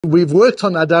We've worked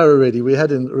on Adar already. We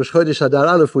had in Rosh Chodesh ADAR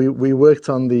Aleph, we worked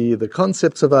on the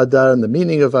concepts of Adar and the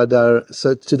meaning of Adar.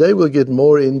 So today we'll get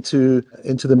more into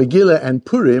the Megillah and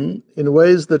Purim in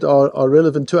ways that are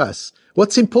relevant to us.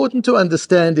 What's important to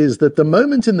understand is that the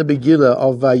moment in the Megillah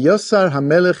of Vayosar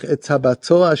HaMelech et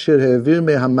Tabato asher ha'avir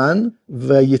meHaman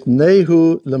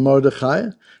vayitnehu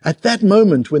leMordechai, at that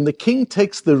moment when the king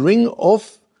takes the ring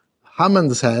off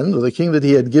Haman's hand, or the king that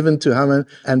he had given to Haman,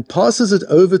 and passes it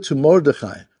over to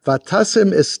Mordechai.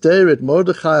 Vatasem Esther et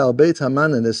Mordechai al Beit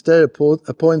Haman, and Esther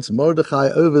appoints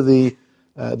Mordechai over the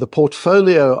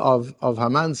portfolio of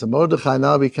Haman. So Mordechai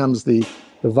now becomes the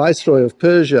viceroy of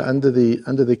Persia under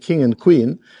the king and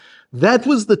queen. That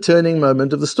was the turning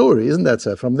moment of the story, isn't that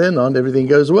so? From then on, everything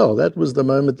goes well. That was the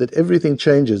moment that everything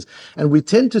changes. And we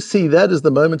tend to see that as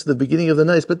the moment at the beginning of the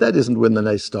Nace, but that isn't when the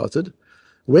Nace started.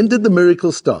 When did the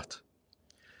miracle start?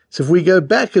 So if we go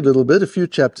back a little bit, a few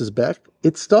chapters back,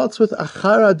 it starts with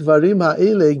Achar Advarim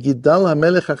Ha'ele Gidal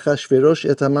HaMelech Achashverosh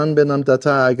et Haman ben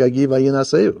Hamdata Agagi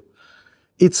vayinaseu.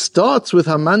 It starts with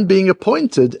Haman being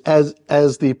appointed as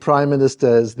the prime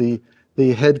minister, as the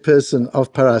head person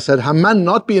of Paras. Had Haman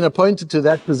not been appointed to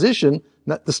that position,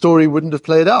 the story wouldn't have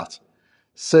played out.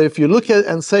 So if you look at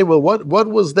and say, well, what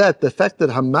was that? The fact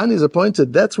that Haman is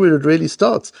appointed, that's where it really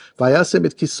starts. Vayasem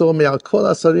et kiso me'al kol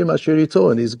asarim asher ito,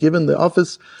 and he's given the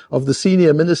office of the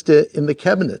senior minister in the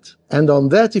cabinet. And on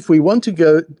that, if we want to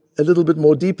go a little bit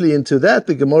more deeply into that,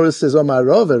 the Gemara says, Omar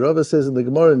Rava says in the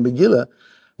Gemara in Megillah,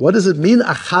 what does it mean,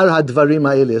 achar hadvarim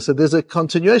ha'eleh? So there's a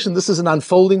continuation. This is an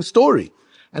unfolding story.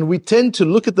 And we tend to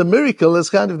look at the miracle as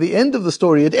kind of the end of the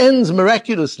story. It ends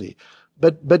miraculously.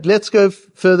 But let's go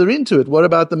further into it. What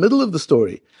about the middle of the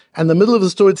story? And the middle of the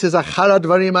story, it says, Achar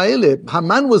Advarim Ha'eleh.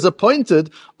 Haman was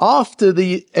appointed after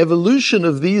the evolution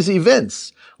of these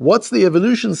events. What's the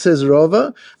evolution, says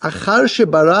Rava? Achar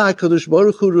shebara HaKadosh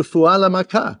Baruch Hu refuah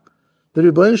lamakah. The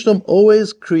Rebbeinu Shalom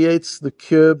always creates the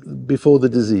cure before the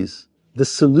disease. The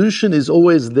solution is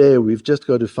always there. We've just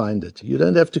got to find it. You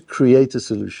don't have to create a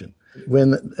solution.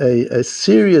 When a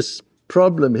serious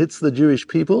problem hits the Jewish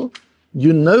people,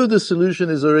 you know the solution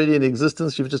is already in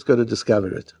existence, you've just got to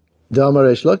discover it. The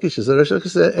Rebbeinu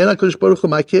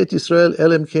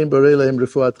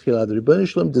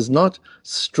Shalom does not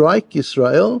strike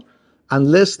Israel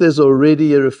unless there's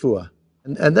already a refuah.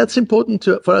 And that's important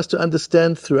for us to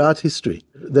understand throughout history,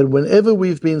 that whenever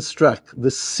we've been struck,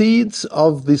 the seeds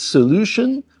of the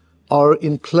solution are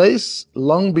in place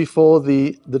long before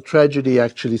the tragedy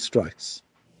actually strikes.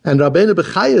 And Rabbeinu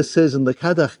Bechaya says in the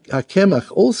Kadach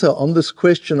HaKemach, also on this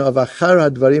question of Achar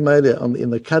HaDvarim Ha'eleh, in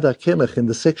the Kadach HaKemach, in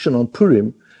the section on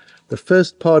Purim, the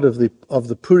first part of the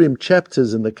Purim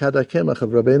chapters in the Kadach HaKemach of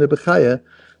Rabbeinu Bechaya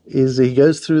is he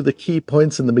goes through the key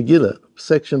points in the Megillah,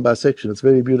 section by section. It's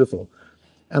very beautiful.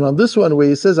 And on this one where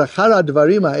he says, Achar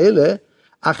HaDvarim Ha'eleh,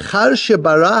 Achar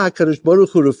Shebara HaKadosh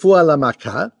Baruch Hu Refuah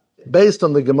Lamakah, based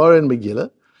on the Gemara in Megillah,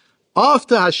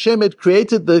 after Hashem had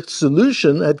created the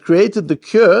solution, had created the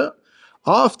cure,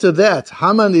 after that,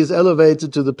 Haman is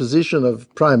elevated to the position of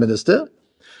prime minister.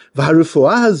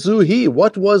 V'harefuah hazuhi,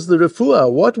 what was the refuah?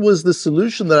 What was the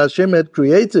solution that Hashem had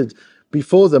created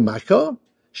before the Makkah?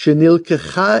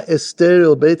 Shenilkecha Esther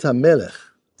el Beit HaMelech,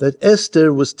 that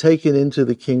Esther was taken into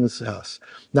the king's house.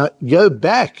 Now, go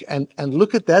back and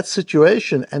look at that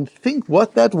situation and think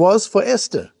what that was for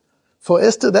Esther. For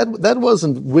Esther, that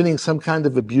wasn't winning some kind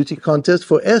of a beauty contest.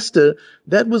 For Esther,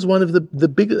 that was one of the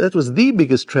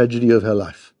biggest tragedy of her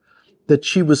life. That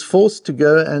she was forced to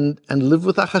go and live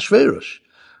with Achashverosh.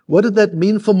 What did that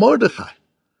mean for Mordechai?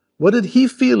 What did he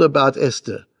feel about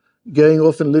Esther going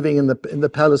off and living in the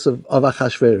palace of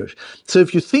Achashverosh? So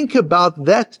if you think about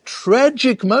that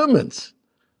tragic moment,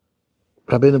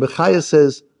 Rabbeinu Bechaya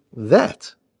says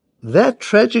that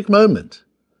tragic moment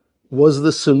was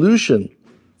the solution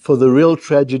for the real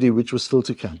tragedy which was still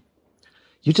to come.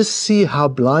 You just see how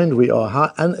blind we are,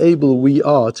 how unable we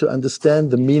are to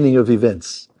understand the meaning of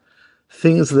events.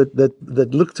 Things that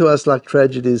look to us like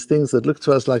tragedies, things that look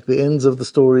to us like the ends of the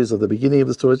stories or the beginning of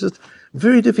the stories, just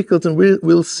very difficult. And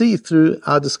we'll see through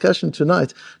our discussion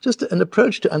tonight just an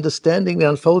approach to understanding the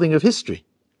unfolding of history.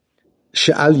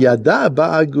 She'al yada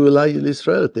ba'a geula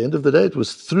Yisrael. At the end of the day, it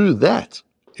was through that.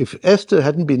 If Esther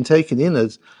hadn't been taken in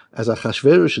as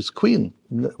Achashverosh's queen,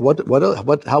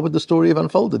 how would the story have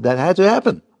unfolded? That had to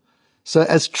happen. So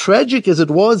as tragic as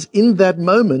it was in that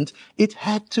moment, it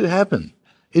had to happen.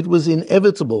 It was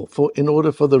inevitable in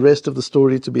order for the rest of the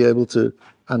story to be able to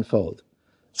unfold.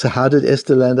 So how did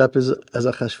Esther land up as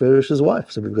Achashverosh's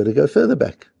wife? So we've got to go further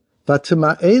back. You know the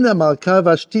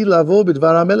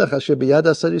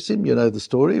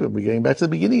story, but we're going back to the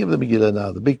beginning of the Megillah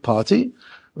now. The big party,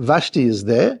 Vashti is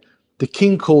there. The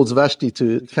king calls Vashti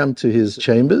to come to his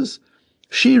chambers.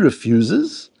 She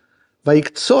refuses. The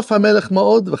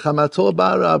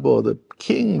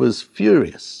king was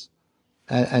furious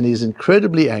and he's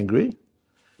incredibly angry.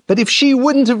 But if she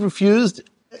wouldn't have refused,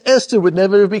 Esther would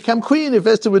never have become queen. If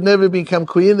Esther would never have become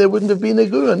queen, there wouldn't have been a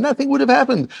guru. Nothing would have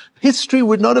happened. History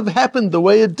would not have happened the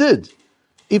way it did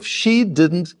if she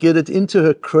didn't get it into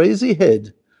her crazy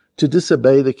head to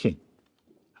disobey the king.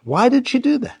 Why did she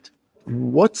do that?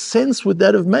 What sense would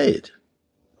that have made?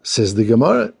 Says the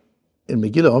Gemara in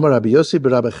Megillah, Omar Rabbi Yossi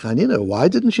b'Rabbi Chanina. Why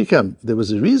didn't she come? There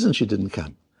was a reason she didn't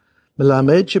come.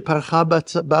 Melamed sheparcha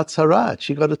batzarat.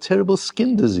 She got a terrible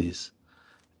skin disease.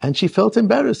 And she felt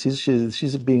embarrassed.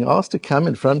 She's being asked to come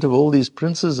in front of all these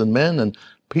princes and men and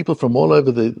people from all over,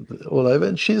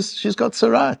 and she's got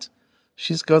sarat.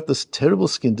 She's got this terrible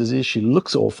skin disease. She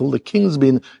looks awful. The king's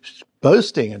been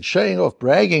boasting and showing off,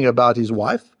 bragging about his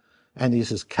wife. And he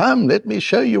says, come, let me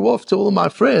show you off to all my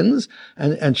friends.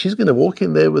 And she's going to walk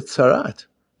in there with sarat.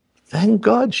 Thank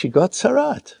God she got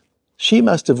sarat. She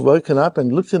must have woken up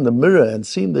and looked in the mirror and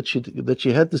seen that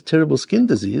she had this terrible skin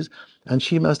disease. And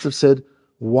she must have said,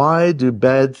 why do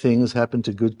bad things happen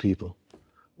to good people?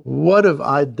 What have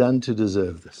I done to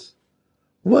deserve this?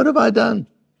 What have I done?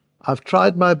 I've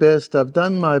tried my best. I've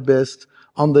done my best.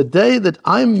 On the day that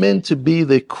I'm meant to be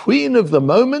the queen of the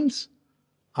moment,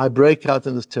 I break out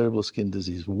in this terrible skin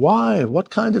disease. Why? What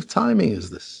kind of timing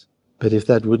is this? But if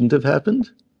that wouldn't have happened,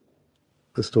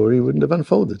 the story wouldn't have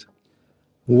unfolded.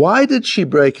 Why did she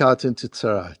break out into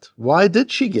tzarat? Why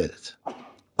did she get it?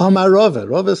 Amar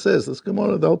Rava says, this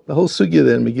Gemara, the whole sugya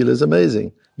there in Megillah is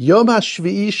amazing. Yom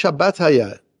HaShvi'i Shabbat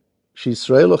Haya.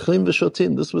 Sh'Yisrael ochlim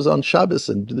v'shotin. This was on Shabbos,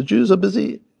 and the Jews are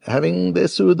busy having their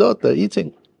su'udot, they're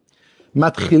eating.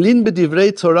 Matchilin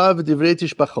b'divrei Torah v'divrei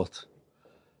tishbachot.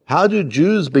 How do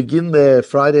Jews begin their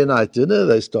Friday night dinner?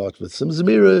 They start with some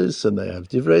zmiros, and they have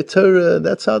divrei Torah, and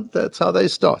that's how they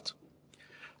start.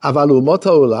 Aval umot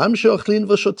ha'olam she'ochlin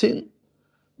v'shotin.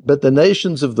 But the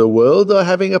nations of the world are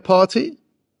having a party.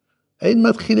 They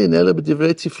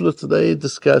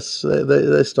discuss,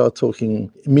 they start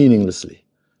talking meaninglessly.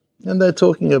 And they're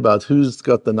talking about who's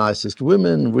got the nicest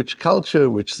women, which culture,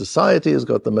 which society has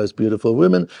got the most beautiful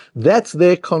women. That's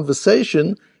their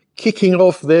conversation kicking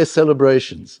off their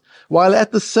celebrations. While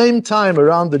at the same time,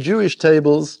 around the Jewish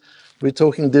tables, we're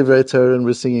talking Divrei Torah and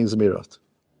we're singing Zmirot.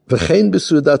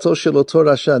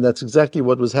 And that's exactly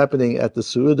what was happening at the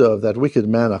Su'udah of that wicked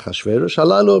man, Achashverosh.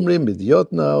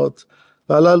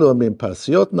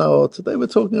 They were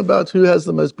talking about who has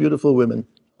the most beautiful women.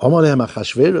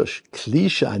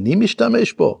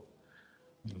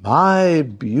 My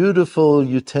beautiful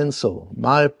utensil,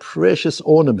 my precious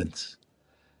ornament.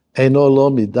 She's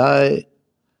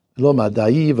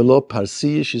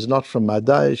not from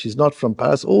Madai, she's not from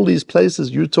Paras. All these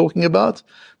places you're talking about,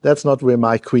 that's not where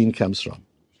my queen comes from.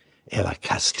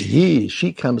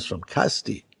 She comes from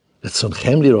Kasti.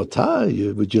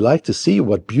 Would you like to see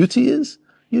what beauty is?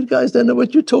 You guys don't know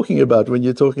what you're talking about when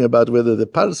you're talking about whether the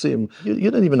Parsim, you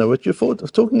don't even know what you're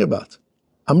talking about.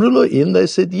 Amrulo in, they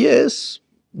said, yes,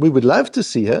 we would love to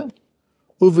see her.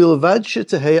 Uvilvad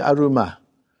shetehei aruma,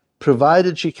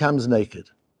 provided she comes naked.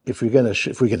 If we're going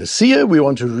to see her, we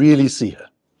want to really see her.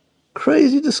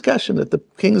 Crazy discussion at the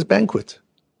king's banquet.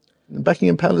 In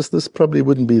Buckingham Palace, this probably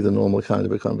wouldn't be the normal kind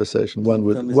of a conversation. Don't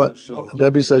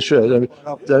be so sure.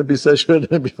 Don't be so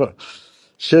sure.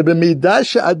 So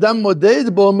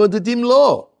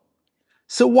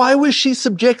why was she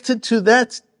subjected to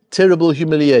that terrible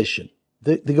humiliation?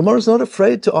 The Gemara is not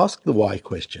afraid to ask the why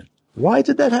question. Why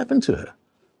did that happen to her?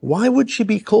 Why would she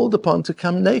be called upon to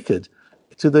come naked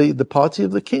to the party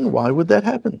of the king? Why would that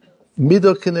happen?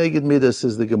 Midah keneged midah,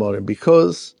 says the Gemara,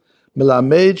 because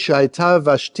Melamed shaita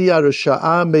Vashti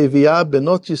arusha'a mevi'ah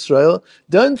benot Yisrael.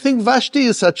 Don't think Vashti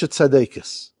is such a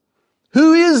tzaddikus.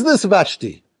 Who is this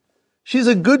Vashti? She's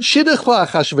a good shidduch for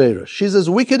Achashverosh. She's as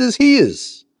wicked as he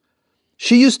is.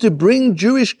 She used to bring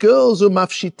Jewish girls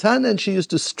umafshitan, and she used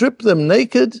to strip them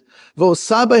naked,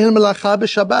 v'osa b'hem melacha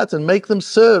b'Shabbat, and make them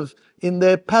serve in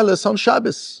their palace on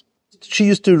Shabbos. She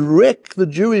used to wreck the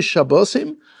Jewish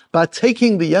Shabbosim by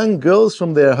taking the young girls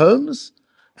from their homes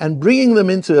and bringing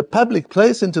them into a public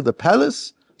place, into the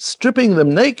palace, stripping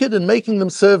them naked and making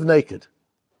them serve naked.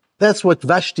 That's what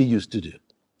Vashti used to do.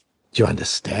 Do you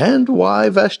understand why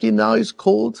Vashti now is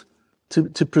called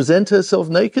to present herself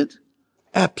naked?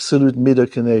 Absolute midah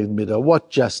keneged midah. What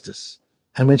justice.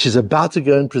 And when she's about to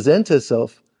go and present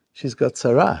herself, she's got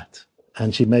sarat,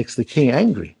 and she makes the king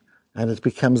angry, and it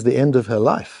becomes the end of her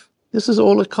life. This is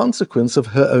all a consequence of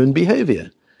her own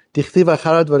behavior. דכתיב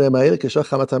אחר הדברים האלה, כשוך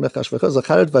חמת עמך אשבך,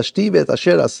 זכר את ושתי ואת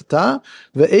אשר עשתה,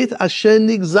 ואת אשר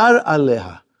נגזר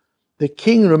עליה. The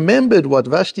king remembered what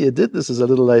Vashti did. This is a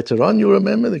little later on, you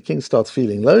remember. The king starts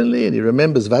feeling lonely, and he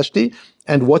remembers Vashti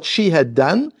and what she had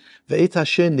done. Ve'et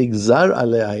asher nigzar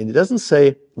alea. And he doesn't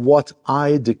say, what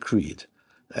I decreed.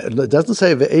 It doesn't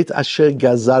say, ve'et asher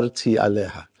gazarti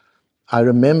aleha. I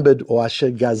remembered, or asher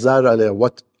gazar alea,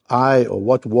 what I, or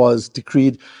what was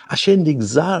decreed. Asher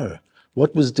nigzar,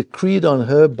 what was decreed on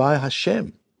her by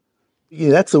Hashem.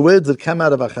 That's the words that come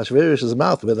out of Achashverosh's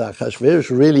mouth. Whether Achashverosh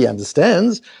really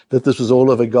understands that this was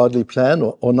all of a godly plan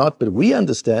or not, but we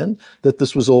understand that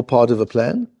this was all part of a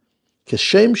plan.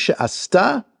 Keshem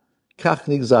she'asta kach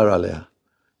nigzar alea.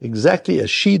 Exactly as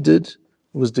she did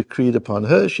was decreed upon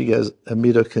her. She gets a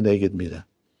midah keneged midah.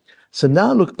 So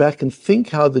now look back and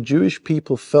think how the Jewish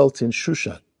people felt in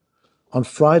Shushan on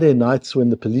Friday nights when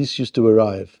the police used to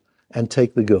arrive and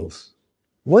take the girls.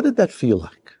 What did that feel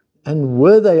like? And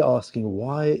were they asking,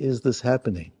 why is this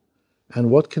happening?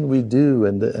 And what can we do?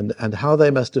 And how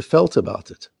they must have felt about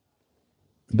it.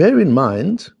 Bear in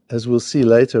mind, as we'll see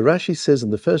later, Rashi says in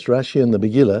the first Rashi in the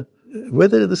Megillah,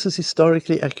 whether this is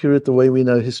historically accurate the way we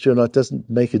know history or not doesn't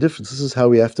make a difference. This is how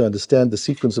we have to understand the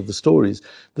sequence of the stories.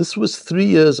 This was 3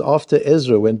 years after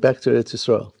Ezra went back to Eretz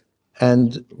Israel.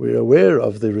 And we're aware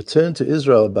of the return to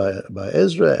Israel by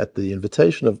Ezra at the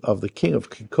invitation of the king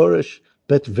of Koresh.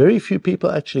 But very few people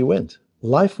actually went.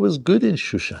 Life was good in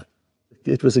Shushan.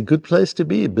 It was a good place to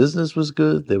be. Business was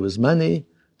good. There was money.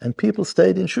 And people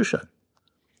stayed in Shushan.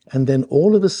 And then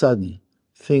all of a sudden,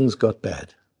 things got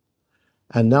bad.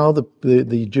 And now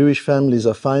the Jewish families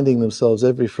are finding themselves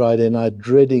every Friday night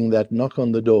dreading that knock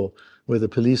on the door where the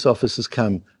police officers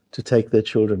come to take their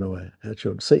children away.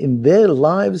 So in their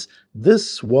lives,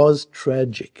 this was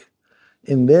tragic.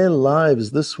 In their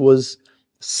lives, this was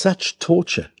such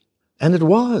torture. And it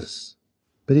was.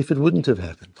 But if it wouldn't have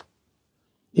happened,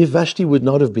 if Vashti would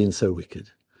not have been so wicked,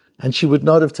 and she would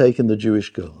not have taken the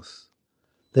Jewish girls,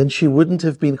 then she wouldn't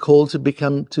have been called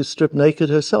to strip naked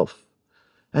herself.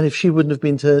 And if she wouldn't have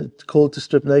been called to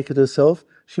strip naked herself,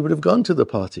 she would have gone to the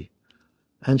party.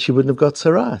 And she wouldn't have got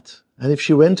Sarat. And if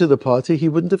she went to the party, he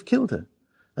wouldn't have killed her.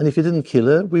 And if he didn't kill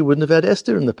her, we wouldn't have had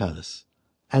Esther in the palace.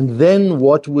 And then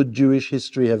what would Jewish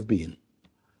history have been?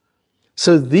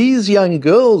 So these young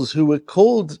girls who were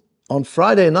called on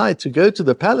Friday night to go to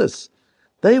the palace,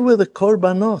 they were the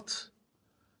korbanot.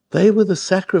 They were the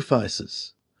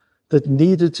sacrifices that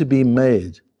needed to be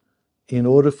made in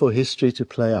order for history to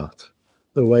play out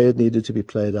the way it needed to be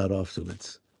played out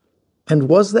afterwards. And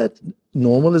was that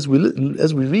normal as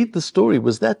we read the story?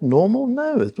 Was that normal?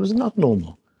 No, it was not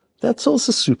normal. That's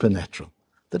also supernatural,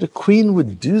 that a queen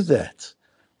would do that.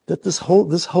 That this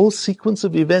whole sequence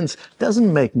of events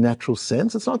doesn't make natural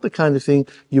sense. It's not the kind of thing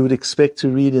you would expect to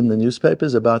read in the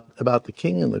newspapers about the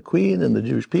king and the queen and the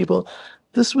Jewish people.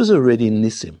 This was already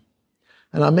Nissim.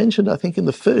 And I mentioned, I think in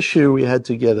the first year we had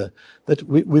together, that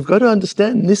we've got to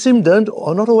understand Nissim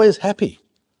are not always happy.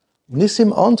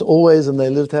 Nissim aren't always, and they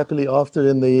lived happily after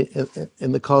in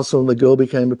the castle and the girl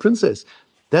became a princess.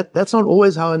 That's not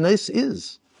always how a nes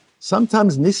is.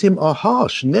 Sometimes nisim are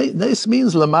harsh. Nes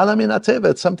means lamala min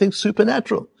hateva. It's something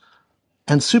supernatural.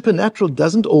 And supernatural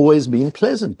doesn't always mean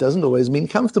pleasant, doesn't always mean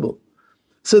comfortable.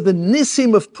 So the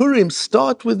nisim of Purim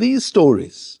start with these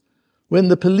stories. When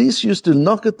the police used to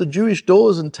knock at the Jewish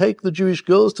doors and take the Jewish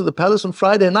girls to the palace on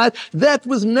Friday night, that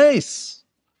was nes.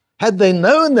 Had they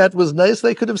known that was nes,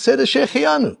 they could have said a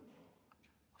shechianu.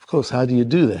 Of course, how do you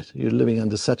do that? You're living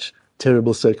under such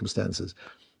terrible circumstances.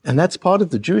 And that's part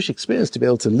of the Jewish experience, to be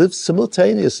able to live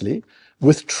simultaneously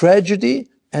with tragedy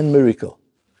and miracle.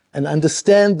 And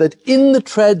understand that in the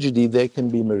tragedy there can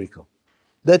be miracle.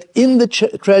 That in the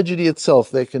tragedy itself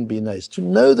there can be nes. To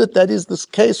know that that is this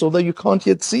case, although you can't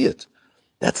yet see it.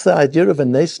 That's the idea of a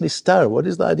nes nistar. What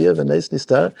is the idea of a nes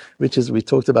nistar? Which is, we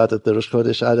talked about at the Rosh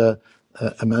Chodesh ADAR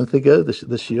a month ago,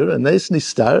 this year. A nes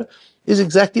nistar is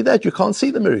exactly that. You can't see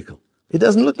the miracle. It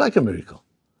doesn't look like a miracle.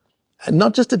 And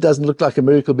not just it doesn't look like a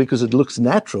miracle because it looks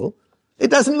natural. It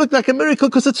doesn't look like a miracle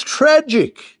because it's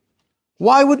tragic.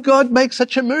 Why would God make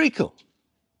such a miracle?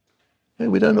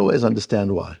 We don't always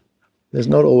understand why. There's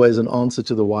not always an answer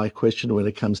to the why question when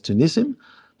it comes to Nisim,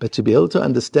 but to be able to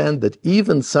understand that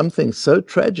even something so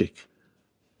tragic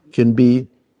can be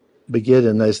beged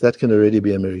and nes, that can already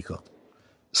be a miracle.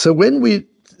 So when we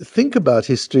think about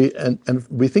history, and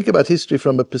we think about history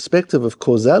from a perspective of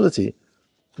causality,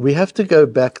 we have to go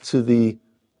back to the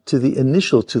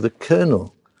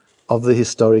kernel of the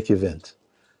historic event.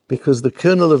 Because the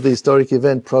kernel of the historic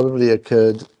event probably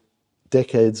occurred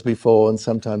decades before and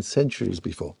sometimes centuries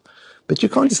before. But you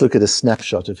can't just look at a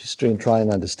snapshot of history and try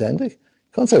and understand it. You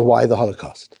can't say, why the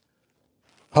Holocaust?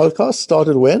 Holocaust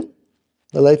started when?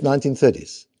 The late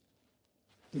 1930s.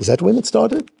 Is that when it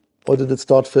started? Or did it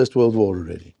start First World War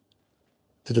already?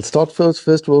 Did it start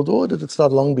First World War, or did it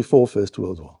start long before First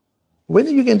World War? When are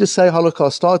you going to say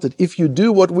Holocaust started if you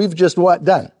do what we've just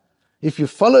done? If you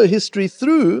follow history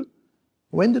through,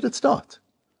 when did it start?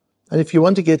 And if you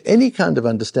want to get any kind of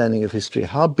understanding of history,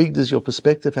 how big does your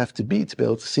perspective have to be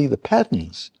able to see the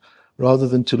patterns, rather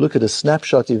than to look at a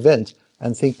snapshot event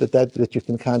and think that you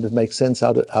can kind of make sense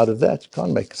out of that? You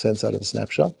can't make sense out of a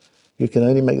snapshot. You can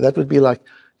only that would be like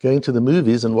going to the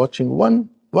movies and watching one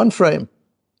frame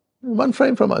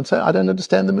from it and say, I don't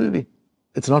understand the movie.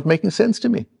 It's not making sense to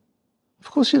me.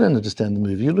 Of course you don't understand the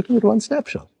movie. You're looking at one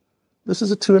snapshot. This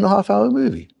is a 2.5-hour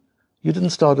movie. You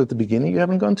didn't start at the beginning. You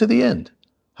haven't gone to the end.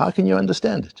 How can you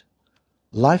understand it?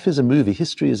 Life is a movie.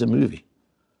 History is a movie.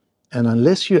 And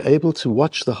unless you're able to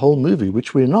watch the whole movie,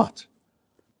 which we're not,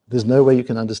 there's no way you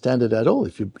can understand it at all.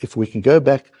 If we can go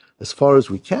back as far as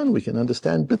we can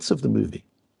understand bits of the movie.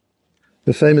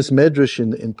 The famous medrash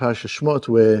in Parsha Shmot,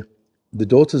 where the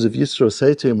daughters of Yisro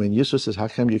say to him, when Yisro says, how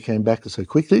come you came back so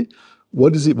quickly?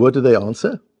 What do they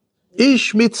answer?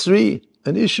 Ish Mitzri,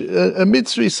 a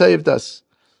Mitzri saved us.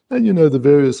 And you know the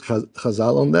various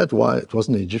chazal on that, why it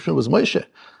wasn't an Egyptian, it was Moshe.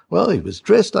 Well, he was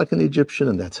dressed like an Egyptian,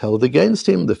 and that's held against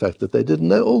him, the fact that they didn't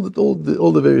know all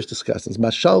the various discussions.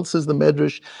 Mashal says the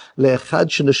medrash, le'echad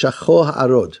sheneshacho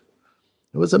ha'arod.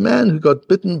 There was a man who got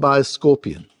bitten by a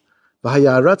scorpion.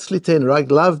 V'hayaratz litein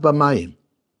raglav b'mayim.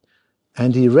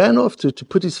 And he ran off to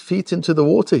put his feet into the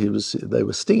water. They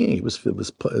were stinging. It was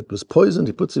poisoned.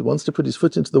 He wants to put his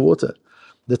foot into the water.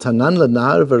 He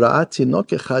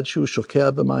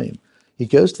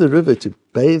goes to the river to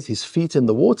bathe his feet in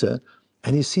the water,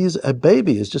 and he sees a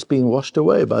baby is just being washed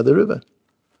away by the river.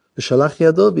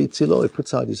 He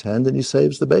puts out his hand and he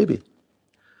saves the baby.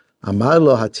 Amar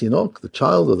lo hatinok, the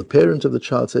child or the parent of the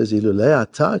child says,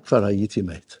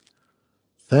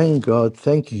 thank God,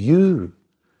 thank you.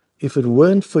 If it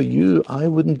weren't for you, I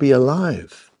wouldn't be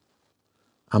alive.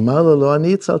 Amar lo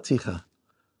ani tzalticha.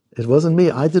 It wasn't me.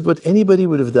 I did what anybody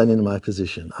would have done in my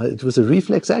position. It was a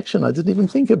reflex action. I didn't even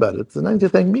think about it. There's nothing to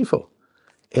thank me for.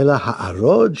 Ela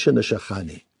ha'arod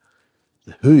sheneshachani.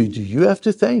 Who do you have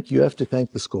to thank? You have to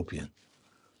thank the scorpion.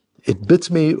 It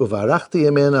bit me, uvarachti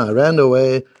yemena, I ran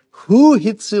away. Who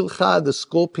hitzilcha? The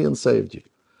scorpion saved you.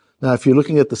 Now, if you're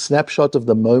looking at the snapshot of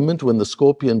the moment when the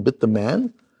scorpion bit the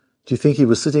man, do you think he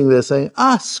was sitting there saying,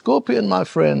 scorpion, my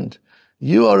friend,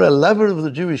 you are a lover of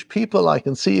the Jewish people. I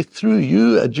can see through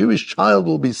you a Jewish child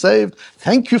will be saved.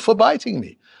 Thank you for biting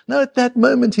me. No, at that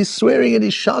moment he's swearing and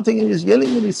he's shouting and he's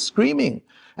yelling and he's screaming.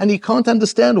 And he can't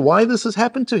understand why this has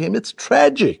happened to him. It's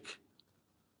tragic.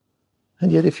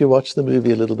 And yet if you watch the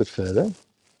movie a little bit further,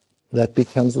 that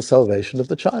becomes the salvation of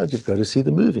the child. You've got to see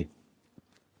the movie.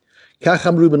 Thank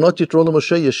you, Moshe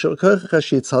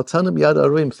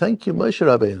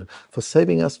Rabbeinu, for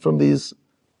saving us from these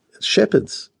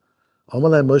shepherds. Now,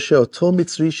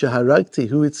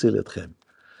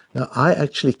 I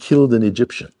actually killed an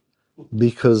Egyptian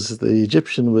because the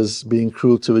Egyptian was being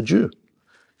cruel to a Jew.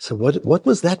 So what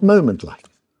was that moment like?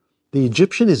 The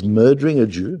Egyptian is murdering a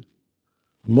Jew.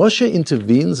 Moshe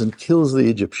intervenes and kills the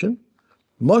Egyptian.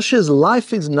 Moshe's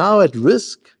life is now at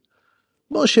risk.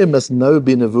 Moshe must know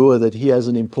B'Nevuah that he has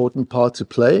an important part to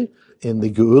play in the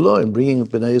Geula, in bringing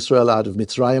Bnei Israel out of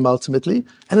Mitzrayim ultimately,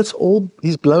 and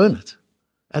he's blown it.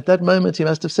 At that moment, he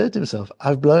must have said to himself,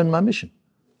 I've blown my mission.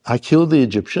 I killed the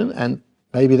Egyptian, and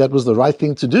maybe that was the right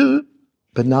thing to do,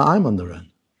 but now I'm on the run.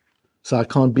 So I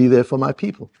can't be there for my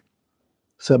people.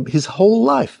 So his whole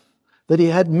life that he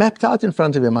had mapped out in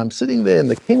front of him, I'm sitting there in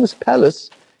the king's palace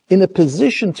in a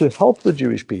position to help the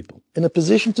Jewish people, in a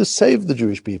position to save the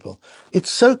Jewish people.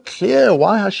 It's so clear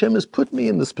why Hashem has put me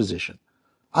in this position.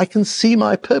 I can see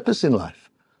my purpose in life.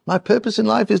 My purpose in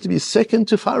life is to be second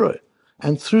to Pharaoh,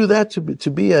 and through that to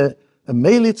be a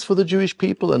melitz for the Jewish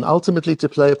people and ultimately to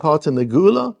play a part in the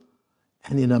Geula.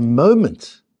 And in a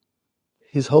moment,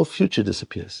 his whole future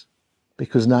disappears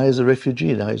because now he's a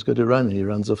refugee. Now he's got to run, and he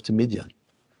runs off to Midian.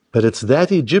 But it's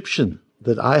that Egyptian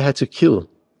that I had to kill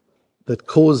that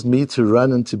caused me to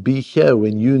run and to be here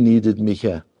when you needed me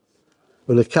here.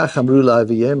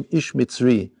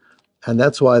 And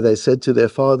that's why they said to their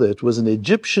father, it was an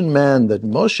Egyptian man that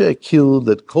Moshe killed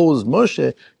that caused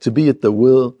Moshe to be at the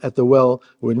well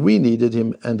when we needed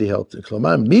him, and he helped him.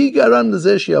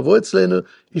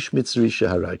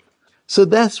 So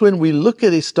that's when we look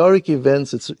at historic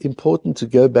events, it's important to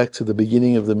go back to the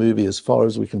beginning of the movie as far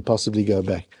as we can possibly go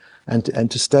back,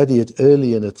 and to study it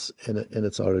early in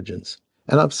its origins.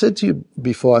 And I've said to you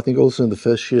before, I think also in the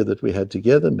first year that we had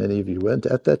together, many of you weren't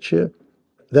at that year,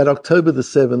 that October the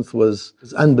 7th was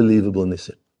unbelievable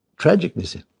nisim, tragic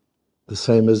nisim, the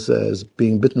same as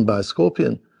being bitten by a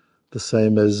scorpion, the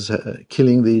same as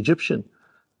killing the Egyptian,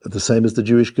 the same as the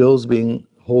Jewish girls being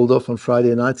hauled off on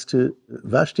Friday nights to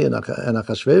Vashti and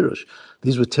Achashverosh.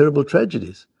 These were terrible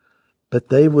tragedies, but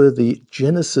they were the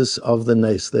genesis of the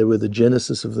nes. They were the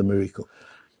genesis of the miracle.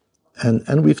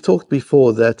 And we've talked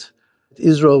before that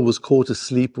Israel was caught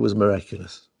asleep was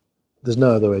miraculous. There's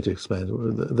no other way to explain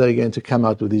it. They're going to come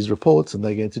out with these reports and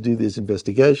they're going to do these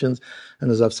investigations. And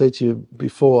as I've said to you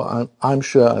before, I'm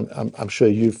sure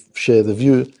you share the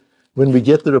view. When we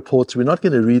get the reports, we're not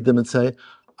going to read them and say,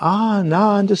 now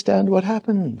I understand what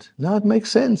happened. Now it makes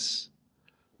sense.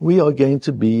 We are going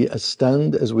to be as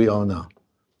stunned as we are now.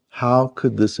 How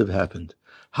could this have happened?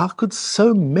 How could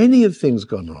so many of things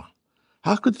gone wrong?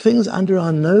 How could things under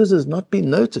our noses not be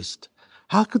noticed?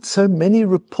 How could so many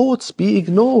reports be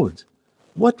ignored?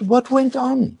 What went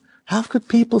on? How could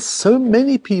so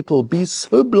many people be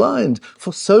so blind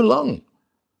for so long?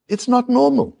 It's not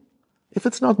normal. If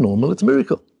it's not normal, it's a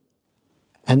miracle.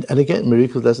 And again,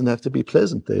 miracle doesn't have to be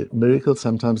pleasant. Miracles,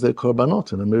 sometimes they're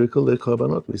korbanot. And a miracle, they're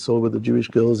korbanot. We saw with the Jewish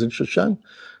girls in Shushan,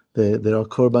 there are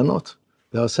korbanot.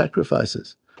 There are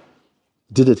sacrifices.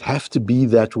 Did it have to be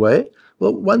that way?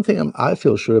 Well, one thing I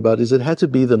feel sure about is it had to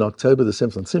be that on October the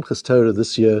 7th, on Simchas Torah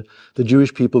this year, the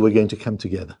Jewish people were going to come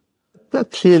together.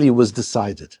 That clearly was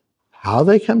decided. How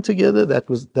they come together, that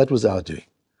was our doing.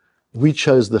 We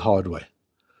chose the hard way.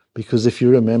 Because if you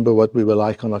remember what we were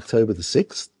like on October the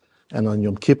 6th, and on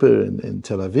Yom Kippur in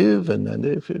Tel Aviv, and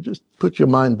if you just put your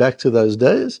mind back to those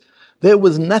days, there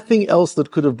was nothing else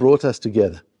that could have brought us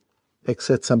together,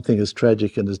 except something as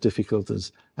tragic and as difficult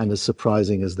and as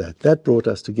surprising as that. That brought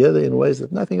us together in ways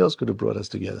that nothing else could have brought us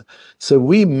together. So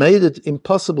we made it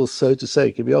impossible, so to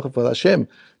say, Hashem,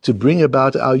 to bring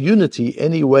about our unity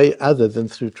any way other than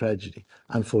through tragedy,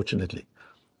 unfortunately.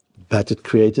 But it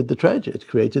created the tragedy, it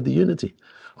created the unity.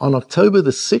 On October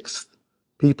the 6th,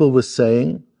 people were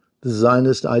saying the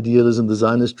Zionist idealism, the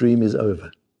Zionist dream is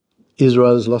over.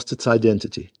 Israel has lost its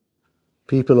identity.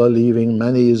 People are leaving,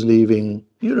 money is leaving.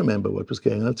 You remember what was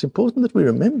going on. It's important that we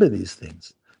remember these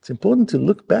things. It's important to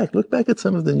look back at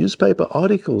some of the newspaper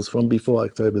articles from before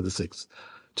October the 6th,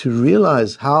 to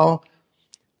realize how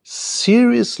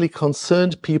seriously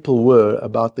concerned people were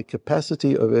about the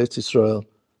capacity of Eretz Israel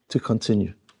to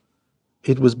continue.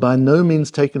 It was by no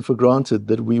means taken for granted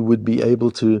that we would be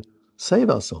able to save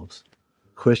ourselves.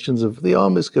 Questions of the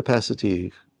army's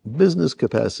capacity, business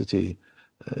capacity,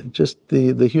 just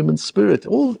the human spirit,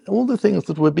 all the things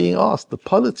that were being asked, the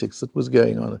politics that was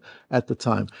going on at the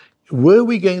time. Were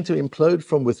we going to implode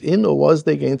from within, or was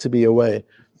there going to be a way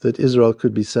that Israel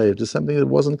could be saved? It's something that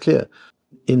wasn't clear.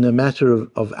 In a matter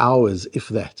of hours, if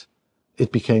that,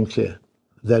 it became clear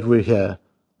that we're here,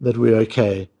 that we're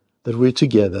okay, that we're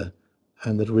together,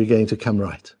 and that we're going to come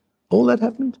right. All that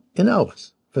happened in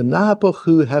hours.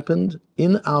 V'nahapochu happened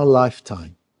in our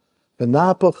lifetime.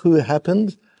 V'nahapochu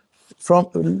happened from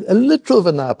a literal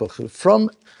v'nahapochu, from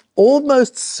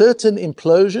almost certain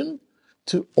implosion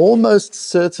to almost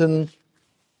certain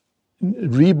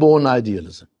reborn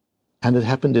idealism. And it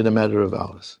happened in a matter of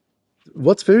hours.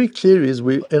 What's very clear is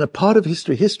we're in a part of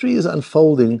history. History is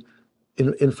unfolding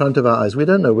in front of our eyes. We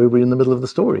don't know where we're in the middle of the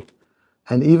story.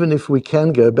 And even if we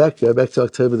can go back to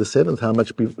October the 7th, how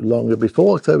much longer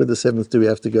before October the 7th do we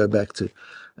have to go back to?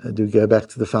 Do we go back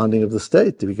to the founding of the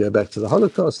state? Do we go back to the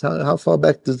Holocaust? How far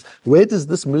back where does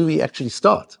this movie actually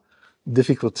start?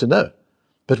 Difficult to know.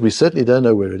 But we certainly don't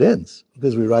know where it ends,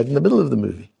 because we're right in the middle of the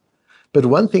movie. But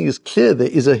one thing is clear, there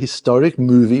is a historic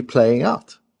movie playing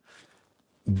out.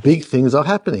 Big things are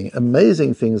happening.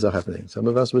 Amazing things are happening. Some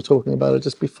of us were talking about it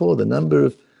just before, the number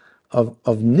of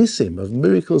nisim, of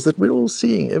miracles that we're all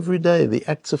seeing every day, the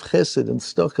acts of chesed and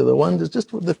tzedakah, the wonders,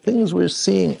 just the things we're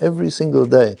seeing every single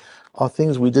day are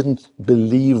things we didn't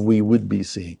believe we would be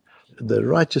seeing. The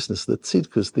righteousness, the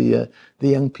tzidkus, the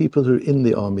young people who are in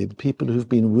the army, the people who've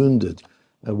been wounded,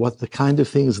 what the kind of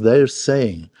things they're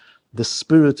saying, the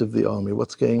spirit of the army,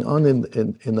 what's going on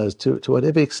in those, to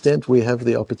whatever extent we have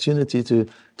the opportunity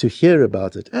to hear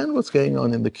about it, and what's going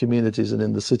on in the communities and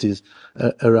in the cities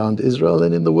around Israel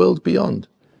and in the world beyond.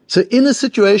 So in a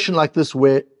situation like this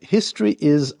where history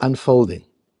is unfolding,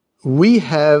 we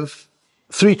have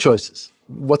three choices.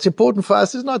 What's important for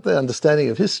us is not the understanding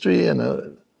of history,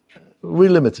 and we're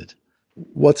limited.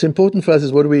 What's important for us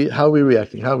is how are we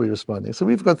reacting, how are we responding. So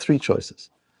we've got three choices.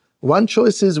 One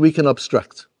choice is we can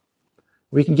obstruct.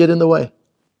 We can get in the way.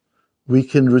 We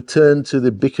can return to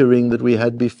the bickering that we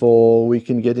had before. We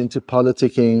can get into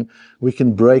politicking. We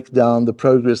can break down the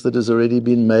progress that has already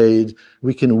been made.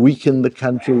 We can weaken the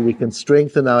country. We can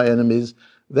strengthen our enemies.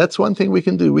 That's one thing we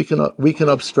can do. We can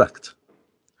obstruct.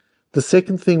 The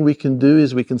second thing we can do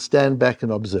is we can stand back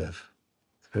and observe.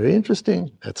 It's very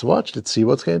interesting. Let's watch. Let's see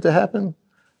what's going to happen.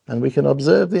 And we can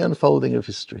observe the unfolding of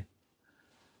history.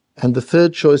 And the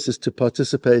third choice is to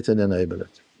participate and enable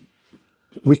it.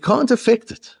 We can't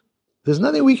affect it. There's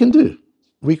nothing we can do.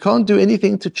 We can't do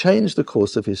anything to change the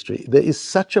course of history. There is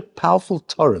such a powerful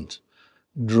torrent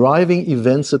driving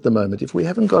events at the moment. If we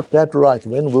haven't got that right,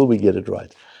 when will we get it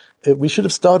right? We should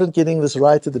have started getting this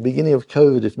right at the beginning of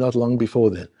COVID, if not long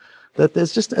before then. That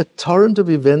there's just a torrent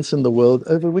of events in the world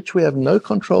over which we have no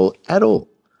control at all.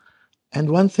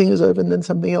 And one thing is over and then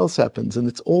something else happens. And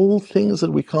it's all things that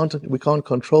we can't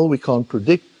control, we can't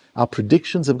predict. Our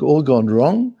predictions have all gone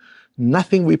wrong.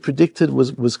 Nothing we predicted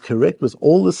was correct with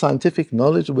all the scientific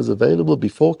knowledge that was available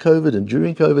before COVID and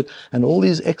during COVID and all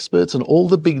these experts and all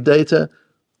the big data.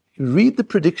 Read the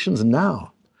predictions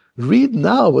now. Read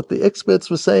now what the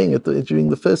experts were saying during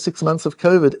the first 6 months of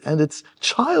COVID, and it's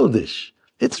childish.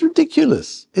 It's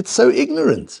ridiculous. It's so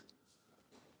ignorant.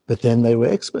 But then they were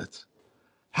experts.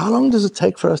 How long does it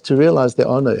take for us to realize there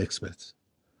are no experts?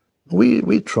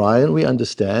 We try and we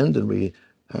understand and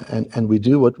we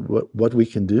do what we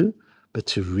can do, but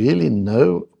to really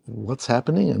know what's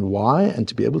happening and why and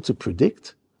to be able to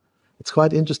predict. It's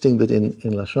quite interesting that in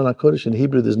Lashon HaKodesh, in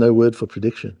Hebrew, there's no word for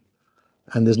prediction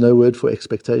and there's no word for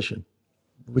expectation.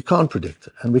 We can't predict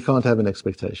and we can't have an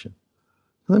expectation.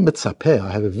 And then mitzapeh,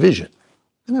 I have a vision.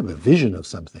 I have a vision of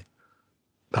something.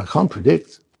 But I can't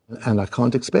predict and I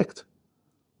can't expect.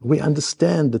 We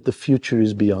understand that the future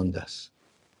is beyond us.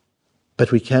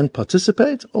 But we can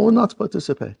participate or not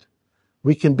participate.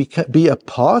 We can be a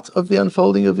part of the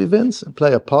unfolding of events and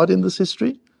play a part in this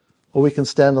history, or we can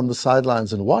stand on the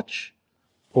sidelines and watch,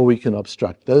 or we can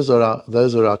obstruct. Those are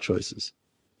our choices.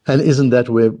 And isn't that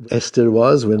where Esther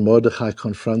was when Mordechai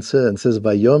confronts her and says,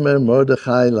 "Vayomer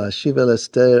Mordechai la'ashiv el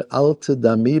Esther al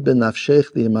tedami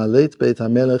benafshech di'malet beit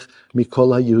hamelech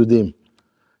mikol haYehudim."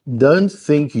 Don't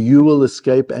think you will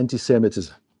escape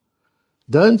anti-Semitism.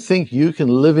 Don't think you can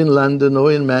live in London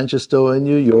or in Manchester or in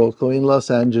New York or in Los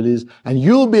Angeles and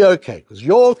you'll be okay because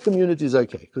your community is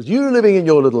okay because you're living in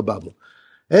your little bubble.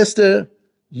 Esther,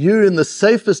 you're in the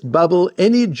safest bubble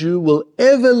any Jew will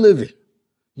ever live in.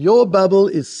 Your bubble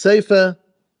is safer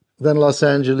than Los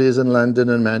Angeles and London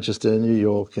and Manchester and New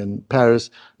York and Paris.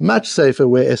 Much safer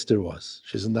where Esther was.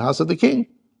 She's in the house of the king.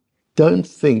 Don't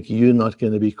think you're not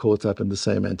going to be caught up in the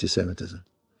same anti-Semitism.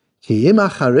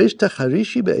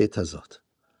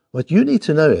 What you need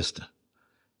to know, Esther,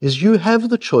 is you have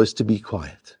the choice to be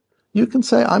quiet. You can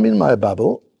say, I'm in my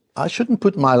bubble. I shouldn't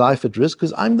put my life at risk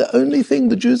because I'm the only thing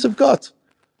the Jews have got.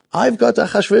 I've got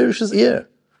Achashverosh's ear.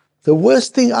 The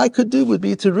worst thing I could do would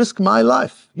be to risk my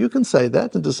life. You can say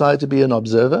that and decide to be an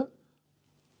observer.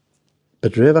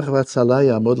 But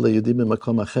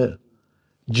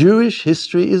Jewish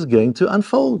history is going to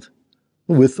unfold,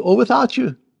 with or without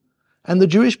you. And the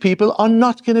Jewish people are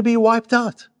not going to be wiped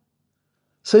out.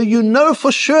 So you know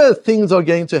for sure things are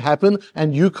going to happen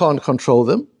and you can't control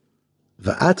them.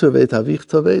 But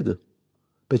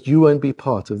you won't be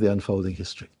part of the unfolding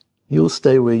history. You'll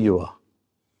stay where you are.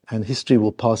 And history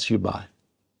will pass you by.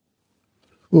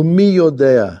 Umi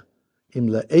yodea im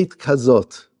le'et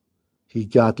kazot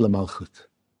higat lemalchut.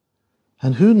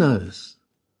 And who knows?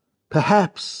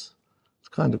 Perhaps, it's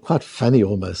kind of quite funny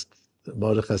almost,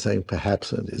 Mordechai saying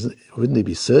perhaps, and wouldn't he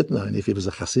be certain? And if he was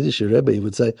a Hasidic Rebbe, he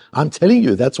would say, I'm telling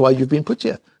you, that's why you've been put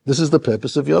here. This is the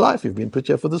purpose of your life. You've been put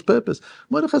here for this purpose.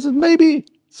 Mordechai said, maybe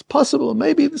it's possible.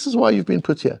 Maybe this is why you've been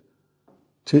put here,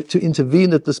 to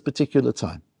intervene at this particular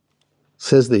time.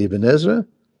 Says the Ibn Ezra,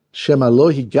 Shema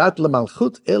lo higat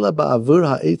lemalchut ela ba'avur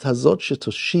ha'et hazot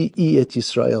shetoshii et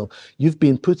Yisrael. You've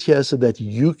been put here so that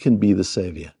you can be the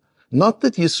savior. Not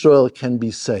that Yisrael can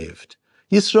be saved.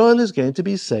 Yisrael is going to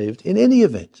be saved in any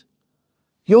event.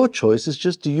 Your choice is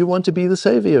just, do you want to be the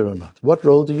savior or not? What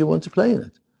role do you want to play in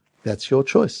it? That's your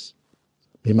choice.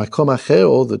 Mimakom acher,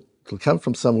 or that will come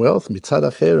from somewhere else, mitzad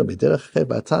acher, or miderech acher,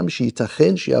 ba'atam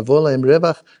she'itachen she'yavo lahem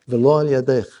revach v'lo al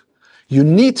yadech. You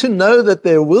need to know that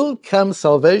there will come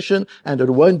salvation and it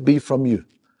won't be from you.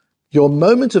 Your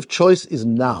moment of choice is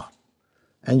now.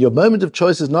 And your moment of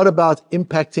choice is not about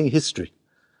impacting history.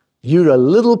 You're a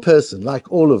little person like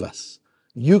all of us.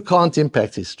 You can't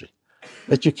impact history,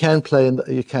 but you can play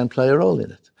a role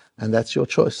in it, and that's your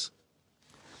choice.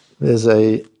 There's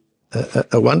a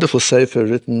wonderful sefer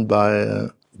written by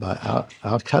by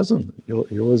our cousin,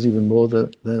 yours even more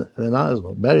than ours.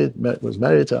 Was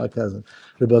married to our cousin,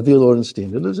 Rabbi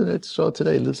Lapin, who lives in Eretz HaKodesh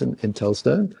today. He lives in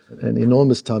Telstone, an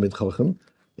enormous Talmid Chacham.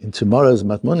 In tomorrow's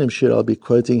Matmonim Shir, I'll be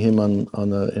quoting him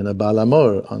in a Baal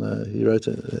Hamor. He wrote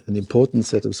an important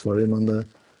set of Sfarim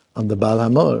on the Baal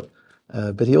Hamor,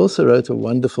 but he also wrote a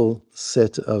wonderful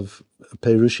set of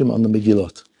Perushim on the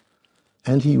Megillot.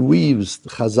 And he weaves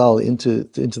Chazal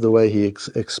into the way he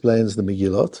explains the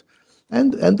Megillot.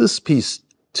 And this piece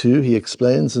too, he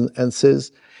explains and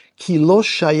says, Ki lo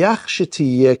shayach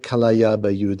shetiyeh kalaya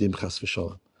b'Yehudim chas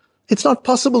v'sholom. It's not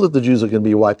possible that the Jews are going to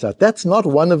be wiped out. That's not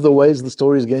one of the ways the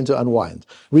story is going to unwind.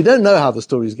 We don't know how the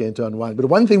story is going to unwind. But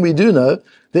one thing we do know,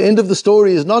 the end of the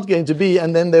story is not going to be,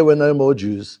 and then there were no more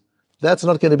Jews. That's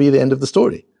not going to be the end of the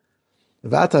story.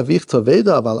 But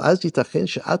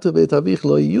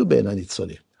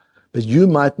you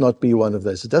might not be one of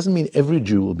those. It doesn't mean every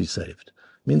Jew will be saved.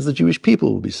 It means the Jewish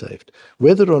people will be saved.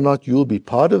 Whether or not you'll be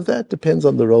part of that depends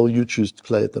on the role you choose to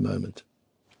play at the moment.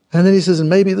 And then he says, and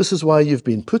maybe this is why you've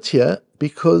been put here,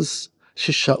 because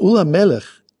Shaul HaMelech,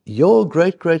 your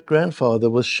great-great-grandfather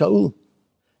was Shaul.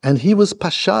 And he was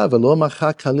Pasha v'lo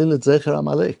macha kalil et zecher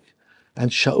Amalek.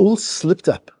 And Shaul slipped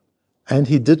up. And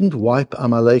he didn't wipe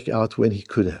Amalek out when he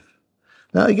could have.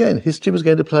 Now again, history was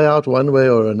going to play out one way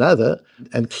or another,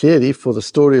 and clearly for the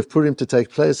story of Purim to take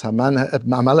place,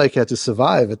 Amalek had to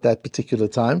survive at that particular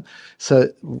time. So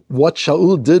what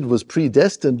Shaul did was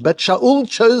predestined, but Shaul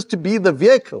chose to be the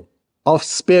vehicle of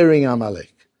sparing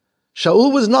Amalek.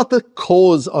 Shaul was not the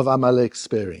cause of Amalek's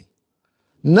sparing.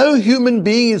 No human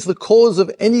being is the cause of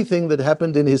anything that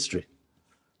happened in history.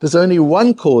 There's only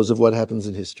one cause of what happens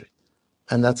in history,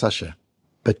 and that's Hashem.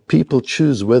 But people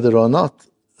choose whether or not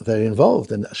they're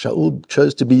involved, and Shaul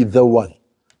chose to be the one.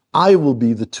 I will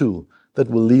be the tool that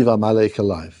will leave Amalek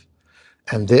alive.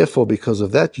 And therefore, because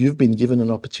of that, you've been given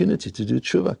an opportunity to do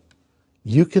tshuva.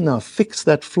 You can now fix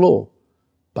that flaw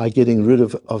by getting rid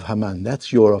of Haman.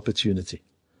 That's your opportunity.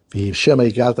 If you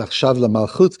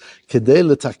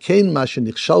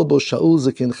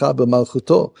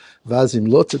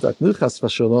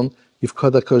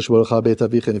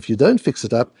don't fix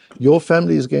it up, your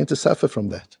family is going to suffer from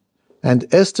that. And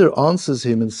Esther answers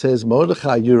him and says,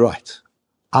 Mordechai, you're right.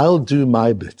 I'll do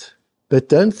my bit. But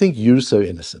don't think you're so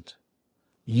innocent.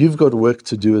 You've got work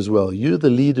to do as well. You're the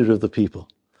leader of the people.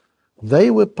 They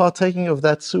were partaking of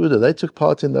that Suda. They took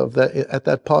part at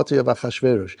that party of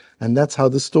Achashverosh. And that's how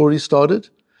the story started.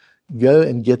 Go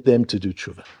and get them to do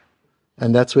tshuva.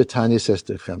 And that's where Tanya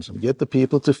Esther comes from. Get the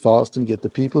people to fast and get the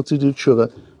people to do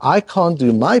tshuva. I can't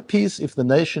do my piece if the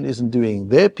nation isn't doing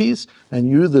their piece,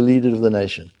 and you're the leader of the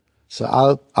nation. So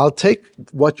I'll take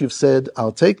what you've said,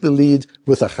 I'll take the lead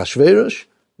with Achashverosh,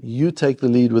 you take the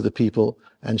lead with the people,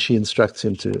 and she instructs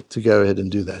him to go ahead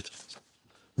and do that.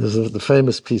 There's the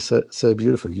famous piece, so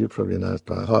beautiful, you probably know it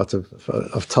by heart,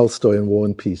 of Tolstoy in War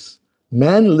and Peace.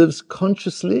 Man lives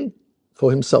consciously for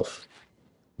himself.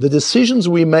 The decisions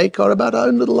we make are about our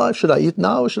own little life. Should I eat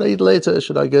now or should I eat later?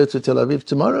 Should I go to Tel Aviv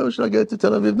tomorrow or should I go to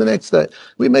Tel Aviv the next day?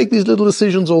 We make these little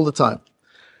decisions all the time.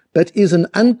 But is an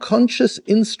unconscious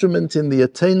instrument in the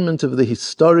attainment of the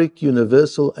historic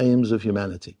universal aims of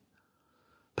humanity.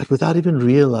 But without even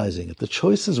realizing it, the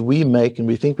choices we make, and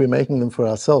we think we're making them for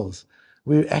ourselves,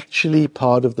 we're actually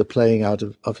part of the playing out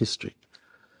of history.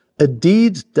 A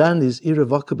deed done is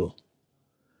irrevocable,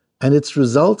 and its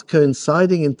result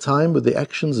coinciding in time with the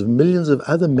actions of millions of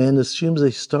other men assumes a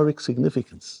historic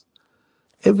significance.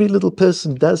 Every little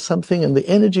person does something, and the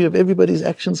energy of everybody's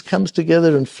actions comes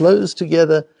together and flows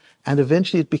together, and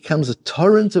eventually it becomes a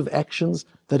torrent of actions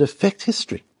that affect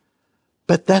history.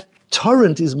 But that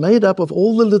torrent is made up of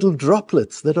all the little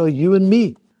droplets that are you and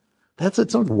me.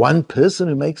 It's not one person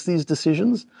who makes these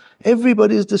decisions.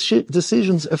 Everybody's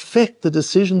decisions affect the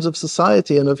decisions of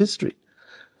society and of history.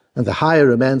 And the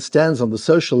higher a man stands on the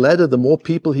social ladder, the more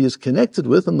people he is connected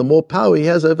with and the more power he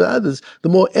has over others, the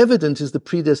more evident is the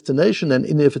predestination and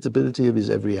inevitability of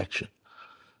his every action.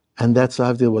 And that's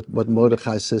what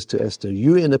Mordechai says to Esther.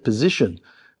 You're in a position,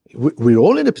 we're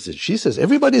all in a position. She says,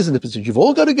 everybody's in a position. You've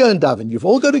all got to go and daven. You've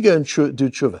all got to go and do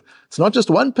tshuva. It's not just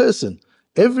one person.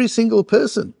 Every single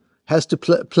person has to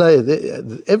play.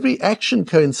 Every action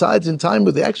coincides in time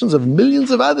with the actions of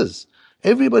millions of others.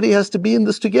 Everybody has to be in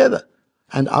this together.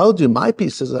 And I'll do my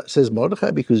piece, says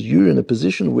Mordechai, because you're in a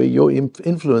position where your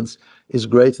influence is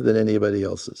greater than anybody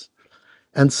else's.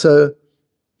 And so,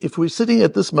 if we're sitting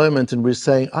at this moment and we're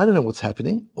saying, I don't know what's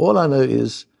happening, all I know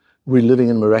is we're living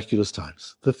in miraculous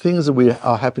times. The things that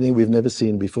are happening we've never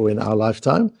seen before in our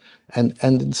lifetime, and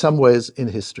in some ways in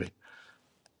history.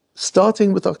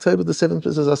 starting with October the 7th,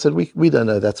 as I said, we don't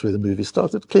know that's where the movie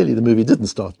started. Clearly the movie didn't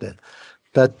start then.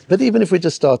 But even if we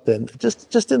just start then,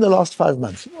 just in the last 5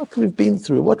 months, what we've been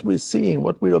through, what we're seeing,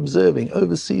 what we're observing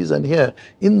overseas and here,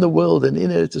 in the world and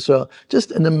in Eretz Israel,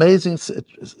 just an amazing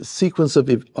sequence of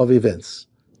events.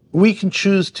 We can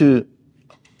choose to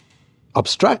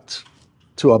abstract,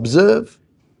 to observe,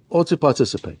 or to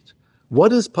participate. What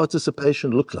does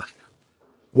participation look like?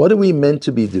 What are we meant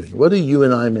to be doing? What are you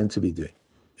and I meant to be doing?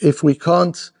 If we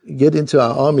can't get into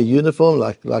our army uniform,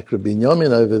 like Rabbi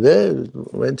Yamin over there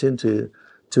went in to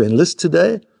enlist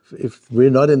today, if we're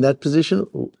not in that position,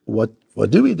 what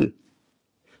do we do?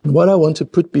 And what I want to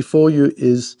put before you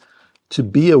is to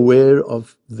be aware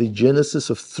of the genesis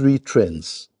of 3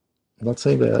 trends. I'm not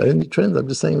saying they are only trends, I'm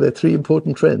just saying they're 3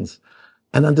 important trends.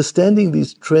 And understanding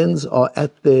these trends are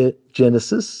at their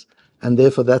genesis, and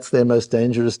therefore that's their most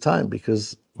dangerous time,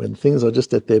 because when things are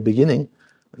just at their beginning,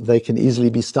 they can easily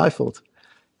be stifled.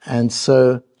 And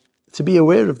so to be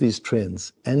aware of these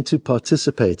trends and to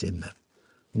participate in them,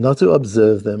 not to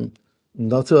observe them,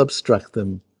 not to obstruct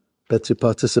them, but to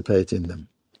participate in them.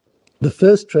 The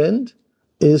first trend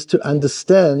is to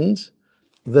understand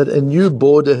that a new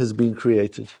border has been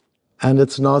created. And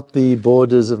it's not the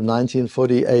borders of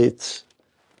 1948,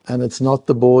 and it's not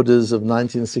the borders of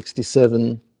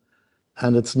 1967,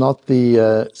 and it's not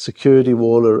the security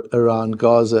wall around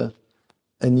Gaza.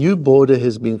 A new border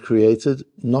has been created,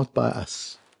 not by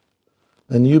us.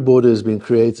 A new border has been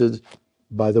created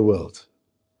by the world.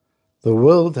 The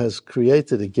world has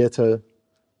created a ghetto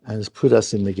and has put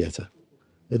us in the ghetto.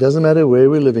 It doesn't matter where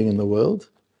we're living in the world,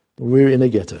 we're in a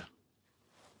ghetto.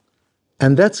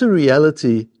 And that's a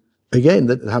reality, again,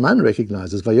 that Haman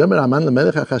recognizes. Vayomer Haman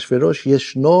lemelech Achashverosh,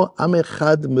 yeshno am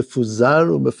echad mefuzar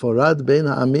umeforad bein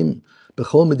ha'amim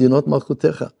b'chol medinot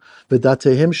malchutecha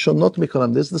v'datehem shonot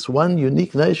mikolam. There's this one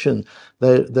unique nation.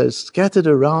 They're scattered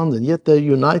around, and yet they're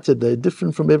united. They're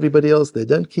different from everybody else. They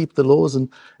don't keep the laws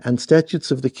and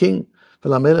statutes of the king.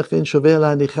 V'lamelech ve'en shoveh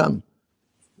la'anicham.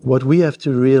 What we have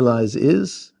to realize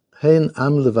is, Hein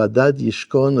am levadad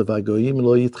yishkon v'agoyim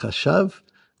lo yitchashav.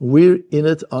 We're in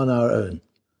it on our own.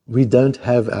 We don't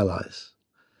have allies.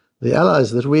 The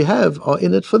allies that we have are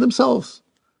in it for themselves.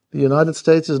 The United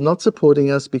States is not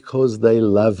supporting us because they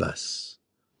love us.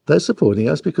 They're supporting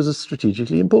us because it's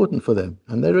strategically important for them,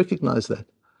 and they recognize that.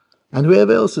 And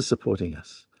whoever else is supporting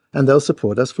us. And they'll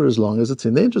support us for as long as it's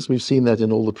in their interest. We've seen that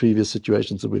in all the previous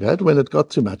situations that we've had. When it got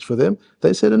too much for them,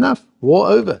 they said enough, war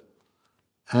over.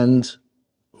 And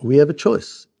we have a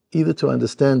choice, either to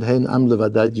understand, Hein am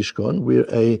levadad yishkon, we're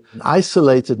an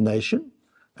isolated nation,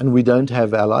 and we don't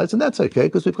have allies, and that's okay,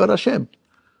 because we've got Hashem.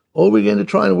 Or we're going to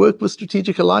try and work with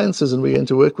strategic alliances, and we're going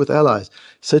to work with allies.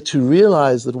 So to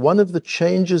realize that one of the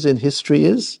changes in history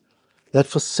is that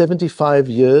for 75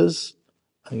 years,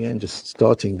 again, just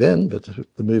starting then, but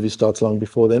the movie starts long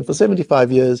before then, for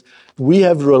 75 years, we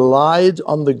have relied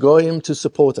on the Goyim to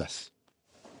support us.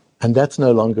 And that's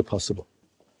no longer possible.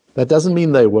 That doesn't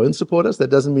mean they won't support us. That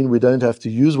doesn't mean we don't have to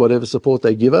use whatever support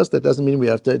they give us. That doesn't mean we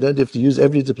don't have to use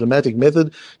every diplomatic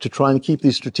method to try and keep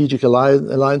these strategic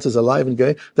alliances alive and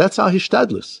going. That's our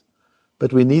hishtadlus.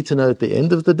 But we need to know at the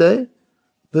end of the day,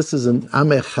 this is an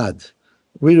Am Echad.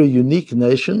 We're a unique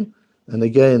nation. And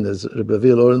again, as Rabbi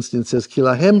Orenstein says,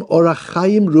 Kilahem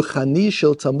orachayim ruchani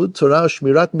shel Talmud Torah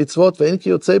shmirat mitzvot ve'en ki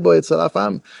yotzei bo etzel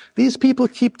afam. These people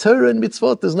keep Torah and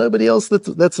mitzvot. There's nobody else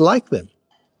that's like them.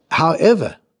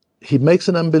 However, he makes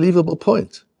an unbelievable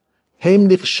point. Heim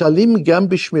nichshalim gam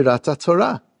b'shmirat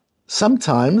Torah.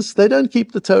 Sometimes they don't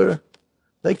keep the Torah.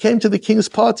 They came to the king's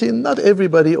party, and not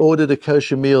everybody ordered a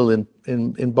kosher meal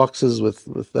in boxes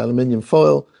with aluminium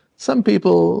foil. Some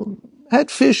people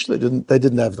had fish. They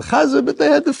didn't have the chaza, but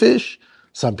they had the fish.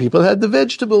 Some people had the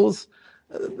vegetables.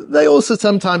 They also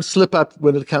sometimes slip up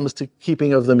when it comes to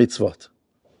keeping of the mitzvot.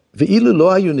 Ve'ilu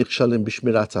lo hayu nichshalim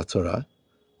b'shmirat Torah.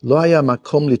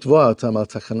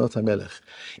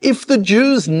 If the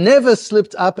Jews never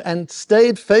slipped up and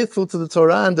stayed faithful to the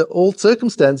Torah under all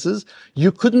circumstances,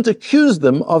 you couldn't accuse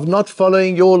them of not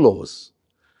following your laws.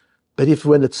 But if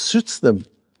when it suits them,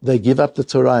 they give up the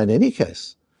Torah in any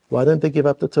case, why don't they give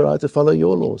up the Torah to follow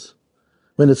your laws?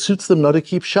 When it suits them not to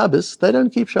keep Shabbos, they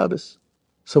don't keep Shabbos.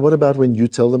 So what about when you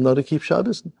tell them not to keep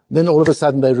Shabbos? Then all of a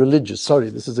sudden they're religious. Sorry,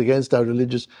 this is against our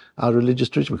religious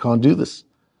tradition. We can't do this.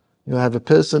 You have a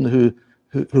person who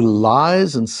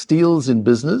lies and steals in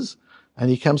business, and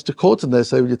he comes to court and they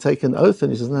say, will you take an oath?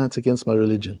 And he says, no, it's against my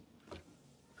religion.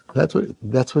 That's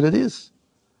what it is.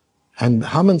 And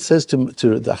Haman says to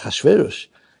the Achashverosh,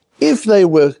 if they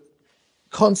were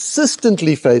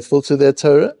consistently faithful to their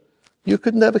Torah, you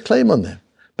couldn't have a claim on them.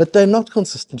 But they're not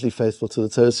consistently faithful to the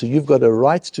Torah, so you've got a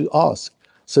right to ask.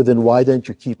 So then why don't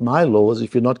you keep my laws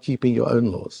if you're not keeping your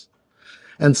own laws?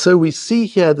 And so we see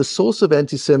here the source of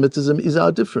anti-Semitism is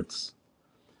our difference.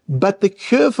 But the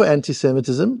cure for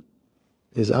anti-Semitism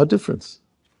is our difference.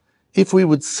 If we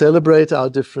would celebrate our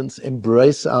difference,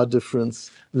 embrace our difference,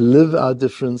 live our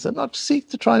difference, and not seek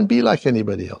to try and be like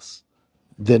anybody else,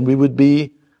 then we would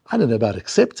be, I don't know about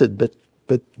accepted,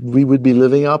 but we would be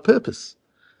living our purpose.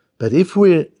 But if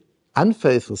we're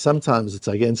unfaithful, sometimes it's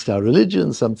against our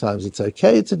religion, sometimes it's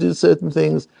okay to do certain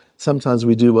things, sometimes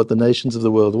we do what the nations of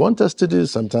the world want us to do,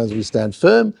 sometimes we stand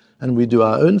firm and we do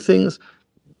our own things.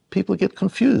 People get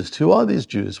confused. Who are these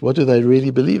Jews? What do they really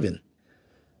believe in?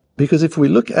 Because if we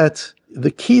look at,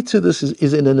 the key to this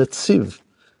is in a Netziv,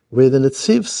 where the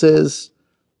Netziv says,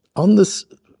 on this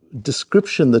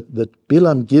description that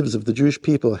Bilam gives of the Jewish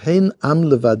people, Hein am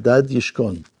levadad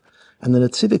yishkon, and the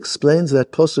Netziv explains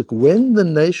that posuk, when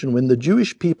the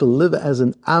Jewish people live as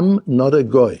an am, not a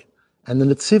goy. And the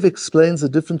Netziv explains the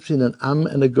difference between an am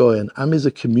and a goy. An am is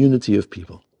a community of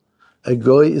people. A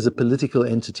goy is a political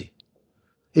entity.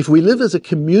 If we live as a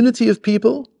community of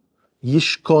people,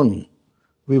 yishkon,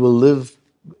 we will live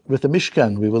with a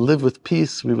mishkan, we will live with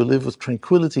peace, we will live with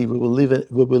tranquility, we will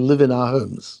live in our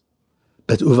homes.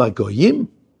 But uva goyim,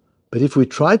 but if we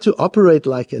try to operate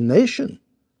like a nation,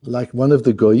 like one of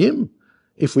the goyim,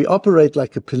 if we operate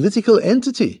like a political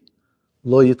entity,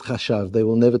 lo yitchashav, they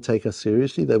will never take us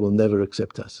seriously, they will never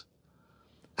accept us.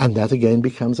 And that again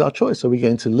becomes our choice. Are we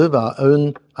going to live our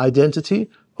own identity,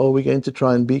 or are we going to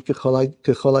try and be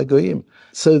kechol goyim?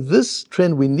 So this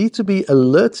trend, we need to be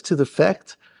alert to the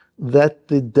fact that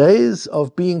the days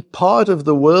of being part of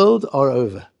the world are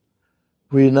over.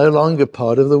 We're no longer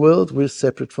part of the world, we're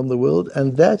separate from the world,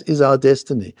 and that is our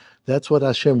destiny. That's what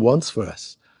Hashem wants for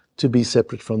us, to be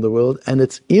separate from the world, and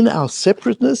it's in our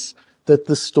separateness that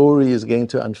the story is going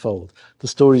to unfold. The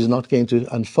story is not going to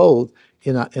unfold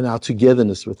in our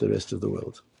togetherness with the rest of the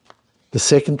world. The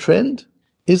second trend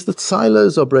is that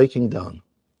silos are breaking down.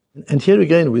 And here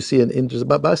again we see an interest,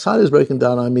 but by silos breaking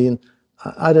down I mean,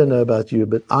 I don't know about you,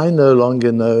 but I no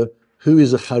longer know who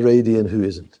is a Haredi and who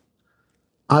isn't.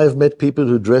 I've met people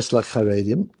who dress like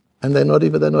Haredim, and they don't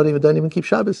even keep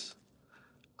Shabbos.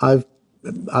 I've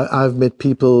met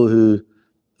people who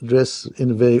dress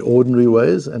in very ordinary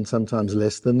ways, and sometimes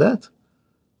less than that,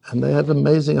 and they have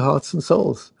amazing hearts and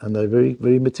souls, and they're very,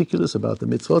 very meticulous about the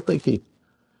mitzvot they keep.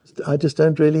 I just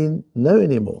don't really know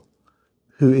anymore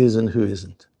who is and who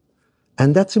isn't.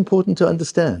 And that's important to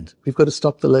understand. We've got to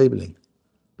stop the labeling,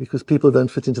 because people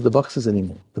don't fit into the boxes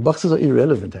anymore. The boxes are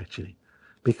irrelevant, actually,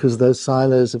 because those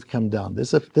silos have come down.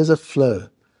 There's a flow.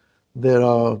 There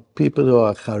are people who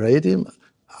are Haredim.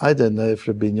 I don't know if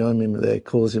Rabbi Yonmim there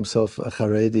calls himself a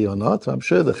Haredi or not. I'm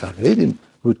sure the Haredim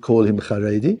would call him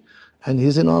Haredi, and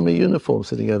he's in army uniform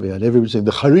sitting over here, and everybody's saying,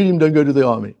 the Haredim don't go to the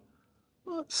army.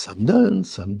 Well, some don't,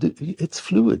 some do. It's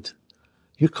fluid.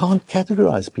 You can't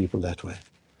categorize people that way.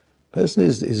 Person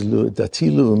is Dati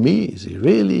Lu'umi. Is he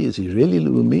really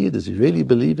Lu'umi? Does he really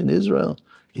believe in Israel?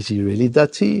 Is he really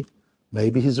Dati?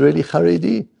 Maybe he's really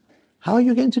Haredi. How are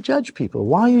you going to judge people?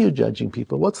 Why are you judging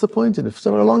people? What's the point in it?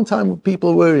 For a long time,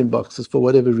 people were in boxes for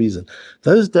whatever reason.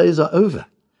 Those days are over.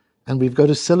 And we've got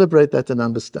to celebrate that and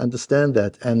understand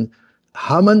that. And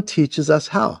Haman teaches us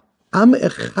how. Am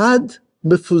echad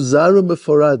mefuzaru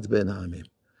meforad ben ha'amim.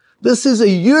 This is a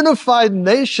unified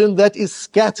nation that is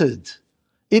scattered.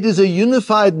 It is a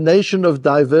unified nation of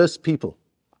diverse people.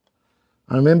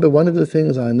 I remember one of the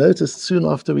things I noticed soon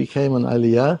after we came on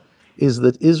Aliyah is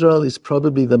that Israel is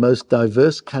probably the most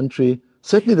diverse country,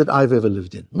 certainly that I've ever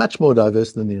lived in, much more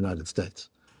diverse than the United States.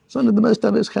 It's one of the most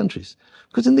diverse countries.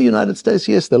 Because in the United States,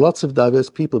 yes, there are lots of diverse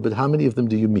people, but how many of them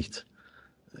do you meet?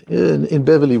 In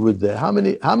Beverly Wood there, how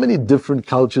many different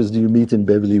cultures do you meet in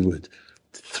Beverly Wood?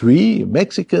 3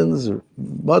 Mexicans,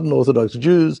 modern Orthodox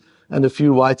Jews, and a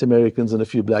few white Americans and a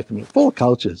few black Americans. 4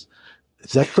 cultures.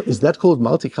 Is that called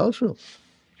multicultural?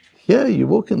 Here, you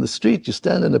walk in the street, you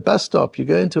stand in a bus stop, you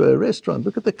go into a restaurant,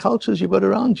 look at the cultures you've got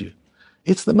around you.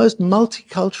 It's the most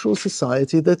multicultural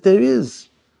society that there is.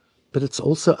 But it's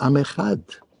also Am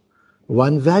Echad.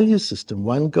 One value system,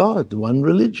 one God, one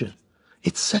religion.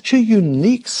 It's such a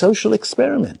unique social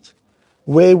experiment,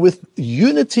 where with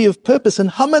unity of purpose,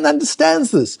 and Haman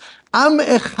understands this, Am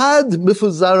Echad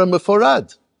Mefuzara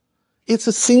Meforad. It's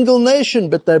a single nation,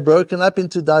 but they're broken up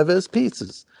into diverse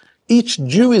pieces. Each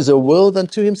Jew is a world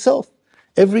unto himself.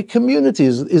 Every community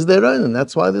is their own, and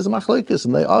that's why there's machlokes,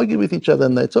 and they argue with each other,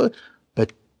 and they talk.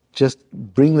 But just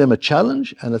bring them a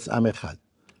challenge, and it's Am Echad.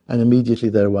 And immediately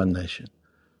they're one nation.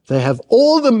 They have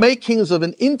all the makings of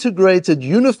an integrated,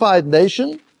 unified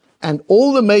nation, and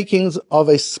all the makings of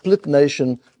a split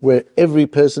nation where every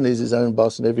person is his own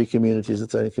boss and every community is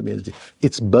its own community.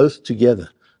 It's both together.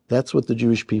 That's what the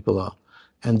Jewish people are.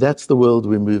 And that's the world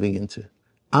we're moving into.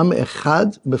 Am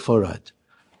echad meforad.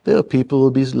 There are people who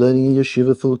will be learning in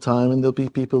yeshiva full time, and there'll be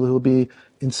people who will be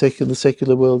in the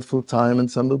secular world full time, and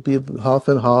some will be half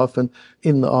and half, and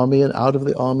in the army and out of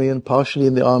the army and partially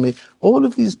in the army. All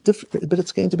of these different, but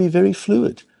it's going to be very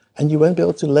fluid, and you won't be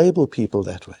able to label people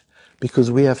that way, because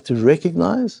we have to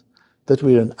recognize that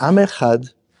we're an am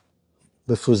echad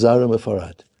mefuzar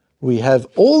meforad. We have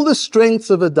all the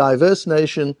strengths of a diverse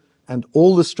nation and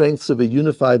all the strengths of a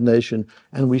unified nation,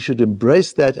 and we should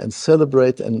embrace that and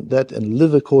celebrate and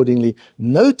live accordingly.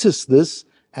 Notice this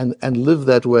and live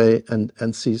that way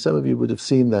and see. Some of you would have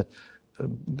seen that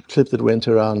clip that went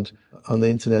around on the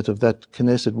internet of that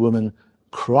Knesset woman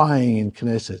crying in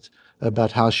Knesset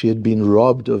about how she had been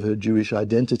robbed of her Jewish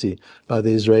identity by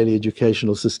the Israeli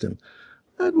educational system.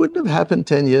 That wouldn't have happened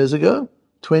 10 years ago,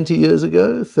 20 years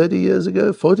ago, 30 years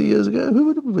ago, 40 years ago.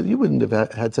 You wouldn't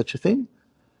have had such a thing.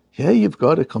 Here you've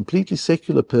got a completely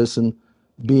secular person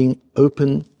being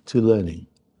open to learning.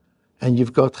 And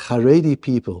you've got Haredi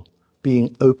people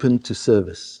being open to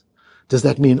service. Does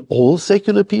that mean all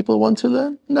secular people want to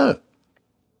learn? No.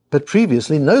 But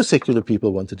previously, no secular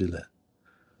people wanted to learn.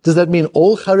 Does that mean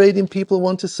all Haredim people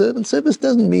want to serve? And service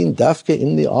doesn't mean dafke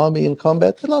in the army in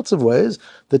combat. There are lots of ways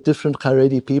that different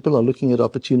Haredi people are looking at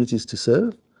opportunities to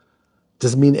serve.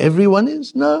 Does it mean everyone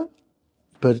is? No.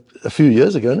 But a few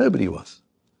years ago, nobody was.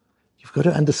 You've got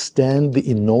to understand the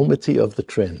enormity of the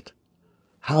trend,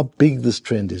 how big this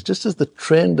trend is. Just as the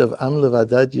trend of Am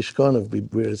Levadad Yishkon,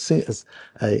 we're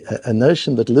a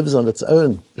notion that lives on its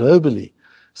own globally,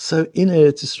 so in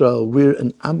Eretz Yisrael, we're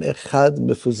an Am Echad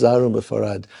Mefuzar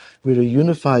Mefarad. We're a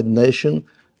unified nation,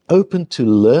 open to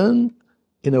learn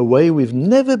in a way we've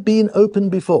never been open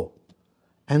before.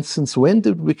 And since when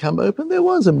did we become open? There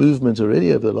was a movement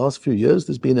already over the last few years.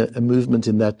 There's been a movement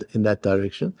in that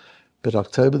direction. But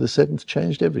October the 7th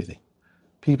changed everything.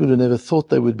 People who never thought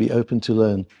they would be open to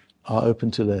learn are open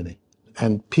to learning.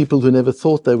 And people who never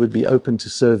thought they would be open to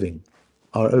serving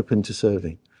are open to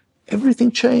serving. Everything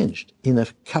changed in a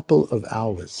couple of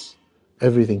hours.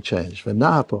 Everything changed.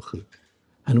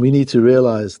 And we need to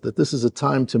realize that this is a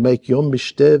time to make Yom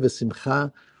Mishteh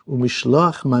v'simcha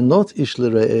u'mishloach manot ish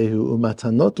l're'ehu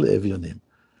u'matanot le'evyonim.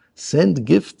 Send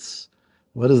gifts.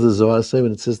 What does the Zohar say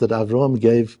when it says that Avram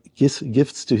gave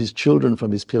gifts to his children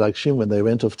from his Pilagshim when they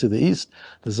went off to the east?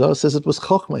 The Zohar says it was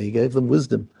Chokhmah. He gave them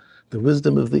wisdom. The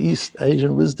wisdom of the east,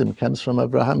 Asian wisdom, comes from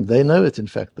Abraham. They know it, in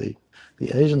fact. The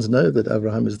Asians know that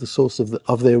Abraham is the source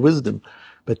of their wisdom.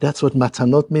 But that's what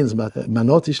matanot means.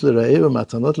 Manot ish l'ra'eu,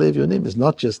 matanot le'evyonim is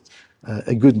not just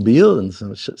a good meal and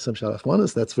some shalach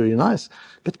manos. That's very nice.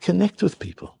 But connect with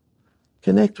people.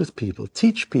 Connect with people.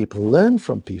 Teach people. Learn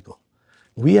from people.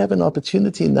 We have an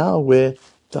opportunity now where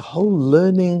the whole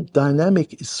learning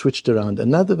dynamic is switched around.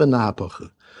 Another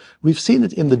v'nahapochu. We've seen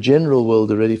it in the general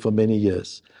world already for many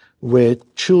years, where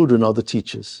children are the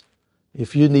teachers.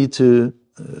 If you need to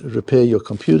repair your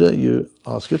computer, you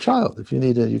ask your child. If you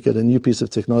get a new piece of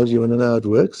technology, you want to know how it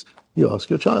works, you ask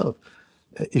your child.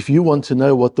 If you want to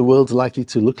know what the world's likely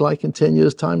to look like in 10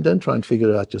 years' time, don't try and figure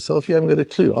it out yourself. You haven't got a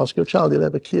clue. Ask your child. You'll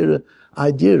have a clearer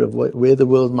idea of where the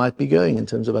world might be going in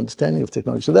terms of understanding of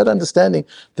technology. So that understanding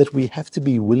that we have to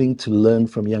be willing to learn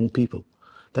from young people.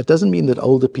 That doesn't mean that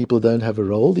older people don't have a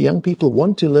role. The young people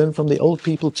want to learn from the old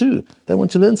people too. They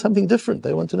want to learn something different.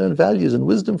 They want to learn values and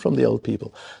wisdom from the old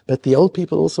people. But the old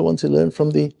people also want to learn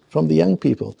from the young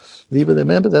people.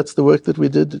 Remember, that's the work that we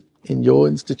did in your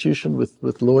institution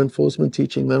with law enforcement,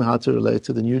 teaching them how to relate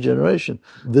to the new generation.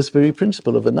 This very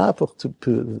principle of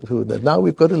that now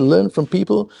we've got to learn from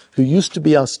people who used to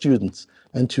be our students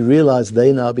and to realize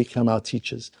they now become our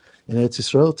teachers. In Eretz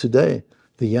Yisrael today,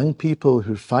 the young people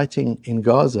who are fighting in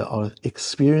Gaza are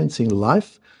experiencing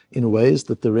life in ways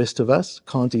that the rest of us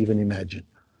can't even imagine.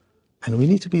 And we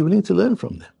need to be willing to learn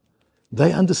from them.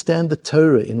 They understand the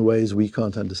Torah in ways we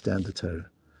can't understand the Torah.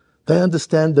 They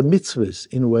understand the mitzvahs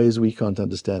in ways we can't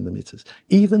understand the mitzvahs.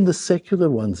 Even the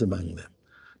secular ones among them,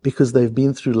 because they've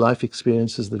been through life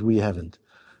experiences that we haven't.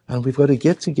 And we've got to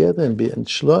get together and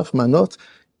shloach manot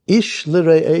ish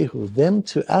l're'ehu, them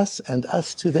to us and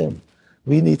us to them.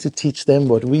 We need to teach them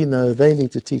what we know. They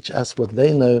need to teach us what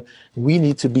they know. We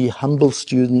need to be humble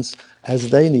students as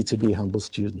they need to be humble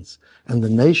students. And the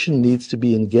nation needs to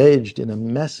be engaged in a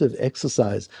massive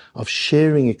exercise of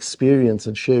sharing experience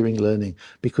and sharing learning,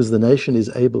 because the nation is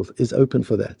open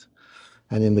for that.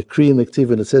 And in the Kri and the Ktiv,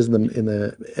 when it says in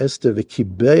the Esther,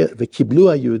 V'kiblu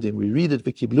Yudim, we read it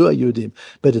V'kiblu Yudim,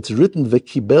 but it's written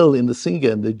V'kibel in the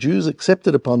singular, and the Jews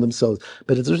accepted upon themselves,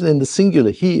 but it's written in the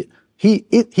singular. He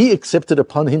accepted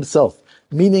upon himself,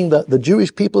 meaning that the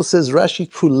Jewish people, says Rashi,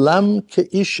 Kulam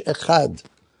Ke'ish Echad.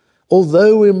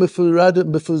 Although we're mufurad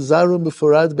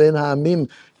ben ha'amim,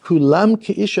 Kulam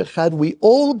Ke'ish Echad, we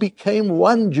all became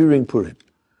one during Purim.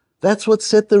 That's what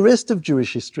set the rest of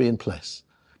Jewish history in place.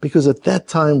 Because at that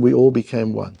time, we all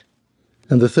became one.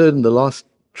 And the third and the last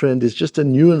trend is just a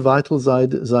new and vital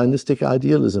Zionistic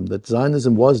idealism, that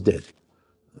Zionism was dead.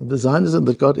 The Zionism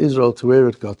that got Israel to where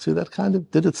it got to, that kind of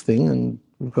did its thing, and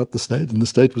we've got the state, and the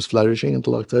state was flourishing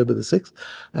until October the 6th.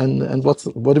 And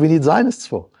what do we need Zionists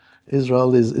for?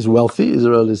 Israel is wealthy,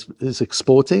 Israel is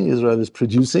exporting, Israel is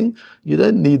producing. You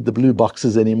don't need the blue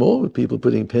boxes anymore, with people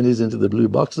putting pennies into the blue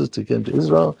boxes to come to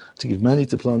Israel, to give money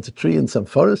to plant a tree in some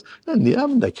forest. And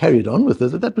they carried on with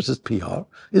it. That was just PR.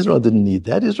 Israel didn't need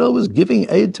that. Israel was giving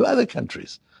aid to other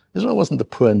countries. Israel wasn't the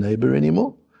poor neighbor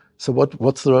anymore. So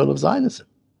what's the role of Zionism?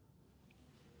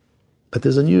 But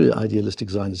there's a new idealistic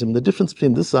Zionism. The difference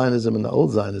between this Zionism and the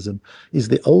old Zionism is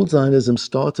the old Zionism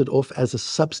started off as a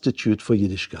substitute for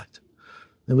Yiddishkeit.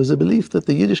 There was a belief that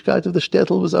the Yiddishkeit of the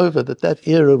shtetl was over, that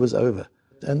era was over,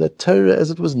 and that Torah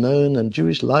as it was known and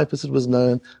Jewish life as it was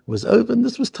known was over, and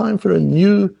this was time for a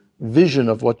new vision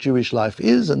of what Jewish life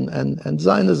is, and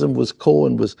Zionism was core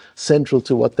and was central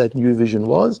to what that new vision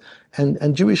was,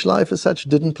 and Jewish life as such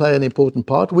didn't play an important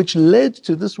part, which led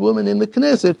to this woman in the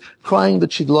Knesset crying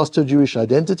that she'd lost her Jewish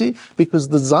identity because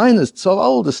the Zionists of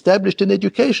old established an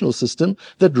educational system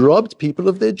that robbed people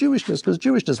of their Jewishness, because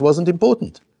Jewishness wasn't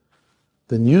important.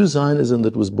 The new Zionism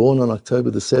that was born on October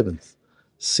the 7th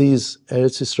sees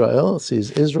Eretz Israel,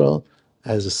 sees Israel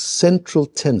as a central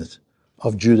tenet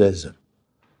of Judaism.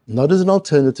 Not as an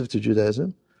alternative to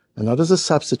Judaism, and not as a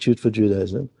substitute for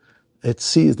Judaism. It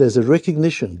sees there's a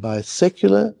recognition by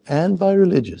secular and by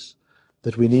religious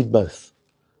that we need both.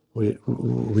 We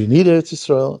need Eretz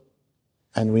Israel,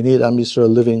 and we need Am Yisrael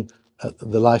living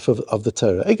the life of the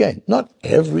Torah. Again, not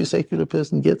every secular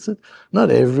person gets it,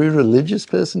 not every religious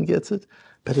person gets it,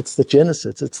 but it's the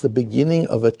genesis, it's the beginning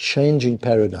of a changing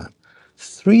paradigm.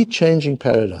 3 changing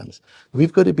paradigms.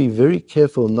 We've got to be very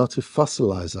careful not to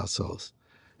fossilize ourselves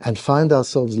and find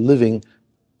ourselves living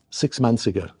 6 months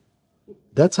ago.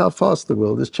 That's how fast the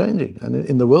world is changing. And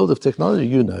in the world of technology,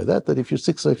 you know that if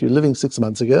you're living 6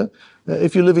 months ago,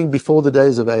 if you're living before the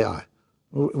days of AI,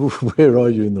 where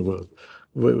are you in the world?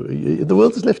 The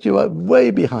world has left you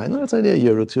way behind. That's only a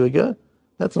year or 2 ago.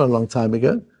 That's not a long time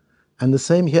ago. And the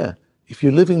same here. If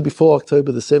you're living before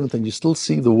October the 7th and you still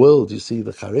see the world, you see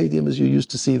the Haredim as you used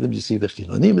to see them, you see the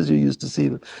Chilonim as you used to see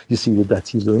them, you see the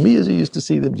Dati Leumi as you used to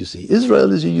see them, you see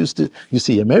Israel as you used to, you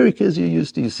see America as you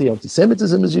used to, you see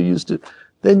anti-Semitism as you used to,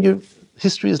 then your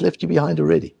history has left you behind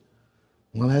already.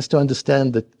 One has to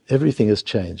understand that everything has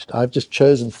changed. I've just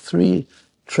chosen 3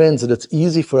 trends that it's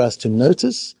easy for us to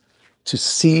notice, to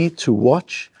see, to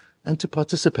watch, and to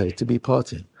participate, to be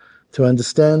part in. To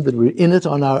understand that we're in it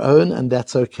on our own and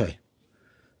that's okay.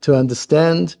 To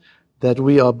understand that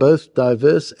we are both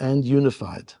diverse and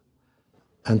unified,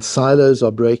 and silos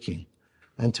are breaking,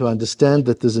 and to understand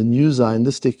that there's a new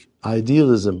Zionistic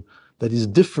idealism that is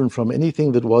different from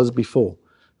anything that was before,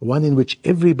 one in which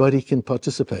everybody can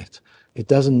participate. It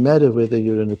doesn't matter whether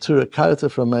you're a Natura Karta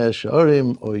from Mea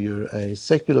She'orim or you're a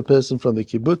secular person from the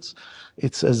kibbutz.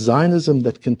 It's a Zionism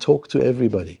that can talk to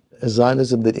everybody, a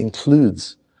Zionism that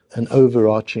includes an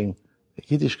overarching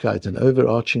Yiddishkeit, an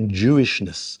overarching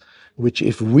Jewishness, which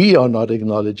if we are not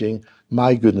acknowledging,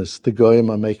 my goodness, the Goyim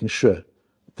are making sure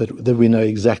that we know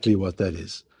exactly what that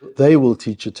is. They will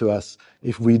teach it to us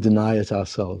if we deny it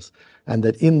ourselves. And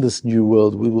that in this new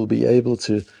world, we will be able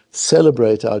to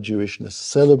celebrate our Jewishness,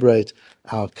 celebrate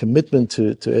our commitment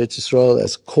to Eretz Yisrael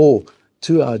as core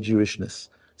to our Jewishness,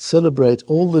 celebrate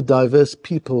all the diverse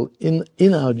people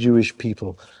in our Jewish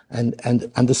people, and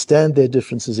understand their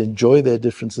differences, enjoy their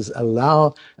differences,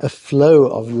 allow a flow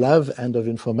of love and of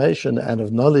information and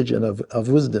of knowledge and of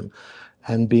wisdom,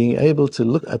 and being able to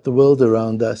look at the world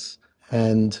around us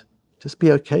and just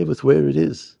be okay with where it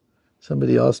is.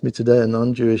 Somebody asked me today, a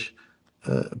non-Jewish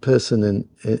person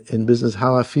in business,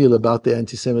 how I feel about the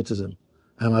anti-Semitism.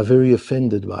 Am I very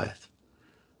offended by it?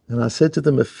 And I said to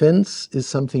them, offense is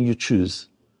something you choose.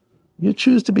 You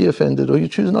choose to be offended or you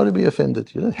choose not to be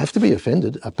offended. You don't have to be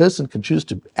offended. A person can choose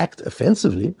to act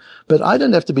offensively, but I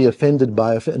don't have to be offended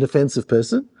by an offensive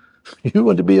person. You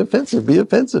want to be offensive, be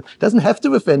offensive. It doesn't have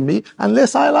to offend me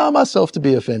unless I allow myself to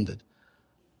be offended.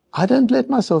 I don't let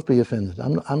myself be offended.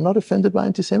 I'm not offended by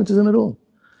anti-Semitism at all.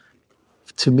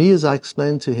 To me, as I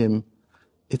explained to him,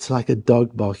 it's like a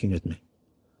dog barking at me.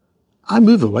 I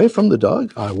move away from the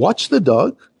dog. I watch the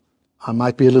dog. I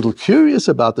might be a little curious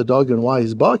about the dog and why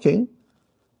he's barking,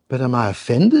 but am I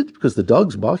offended because the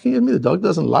dog's barking at me? The dog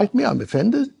doesn't like me. I'm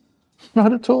offended?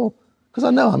 Not at all, because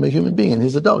I know I'm a human being and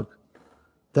he's a dog.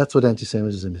 That's what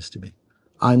anti-Semitism is to me.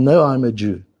 I know I'm a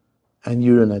Jew and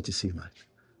you're an anti-Semite.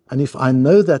 And if I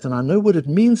know that and I know what it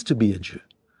means to be a Jew,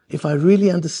 if I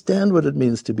really understand what it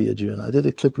means to be a Jew, and I did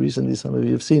a clip recently, some of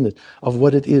you have seen it, of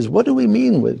what it is. What do we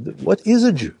mean with, what is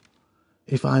a Jew?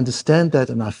 If I understand that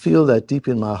and I feel that deep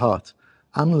in my heart,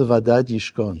 Am levadad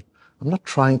yishkon. I'm not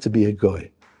trying to be a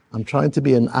goy. I'm trying to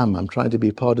be an Am. I'm trying to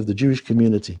be part of the Jewish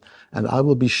community. And I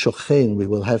will be shochen. We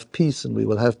will have peace and we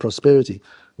will have prosperity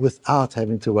without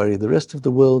having to worry. The rest of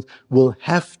the world will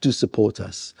have to support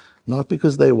us. Not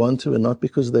because they want to and not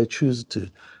because they choose to,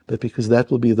 but because that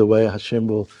will be the way Hashem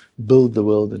will build the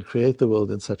world and create the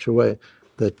world in such a way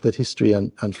that history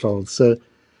unfolds. So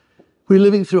we're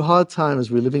living through hard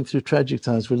times, we're living through tragic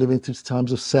times, we're living through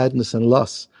times of sadness and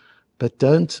loss. But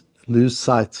don't lose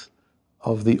sight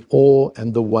of the awe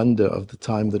and the wonder of the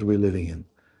time that we're living in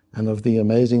and of the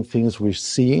amazing things we're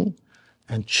seeing,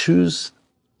 and choose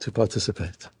to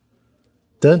participate.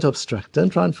 Don't obstruct,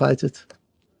 don't try and fight it.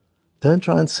 Don't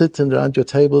try and sit around your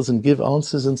tables and give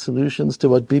answers and solutions to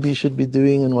what Bibi should be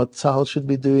doing and what Tzahal should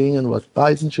be doing and what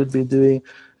Biden should be doing.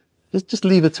 Just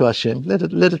leave it to Hashem. Let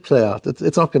it play out.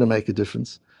 It's not going to make a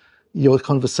difference. Your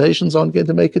conversations aren't going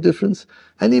to make a difference.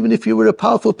 And even if you were a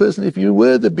powerful person, if you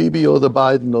were the Bibi or the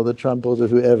Biden or the Trump or the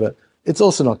whoever, it's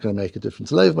also not going to make a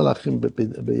difference. Leiv Malachim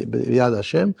b'yad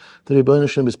Hashem. The Rebbeinu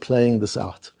Hashem is playing this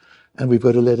out. And we've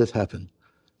got to let it happen.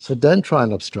 So don't try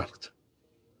and obstruct.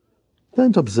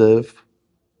 Don't observe,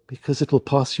 because it will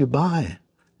pass you by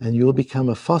and you'll become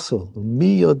a fossil.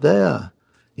 Mi yodea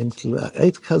im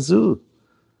eit kazu.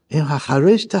 Im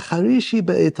hacharish tacharishi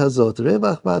be'et hazot.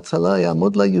 Revach v'atzala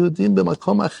yamod la'Yehudim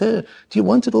b'makom acher. Do you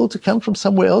want it all to come from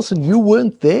somewhere else and you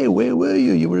weren't there? Where were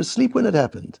you? You were asleep when it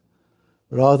happened.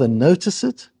 Rather notice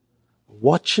it,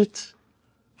 watch it,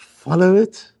 follow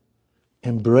it,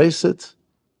 embrace it,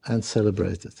 and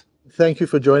celebrate it. Thank you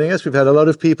for joining us. We've had a lot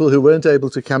of people who weren't able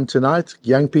to come tonight.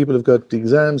 Young people have got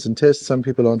exams and tests. Some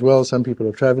people aren't well. Some people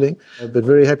are traveling. But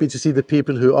very happy to see the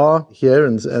people who are here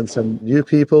and some new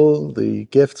people, the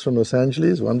guests from Los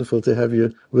Angeles. Wonderful to have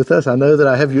you with us. I know that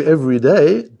I have you every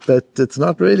day, but it's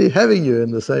not really having you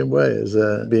in the same way as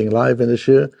being live in a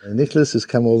shir. Nicholas has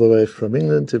come all the way from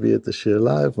England to be at the shir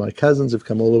live. My cousins have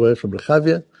come all the way from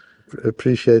Rechavia.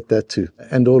 Appreciate that too.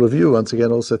 And all of you, once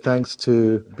again, also thanks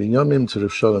to Binyamin, to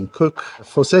Rav Shalom Cook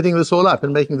for setting this all up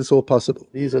and making this all possible.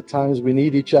 These are times we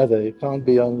need each other. You can't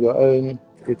be on your own.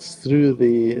 It's through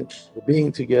the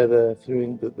being together,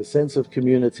 through the sense of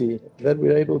community, that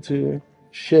we're able to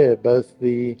share both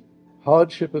the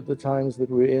hardship of the times that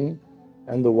we're in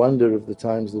and the wonder of the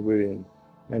times that we're in,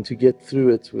 and to get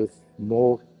through it with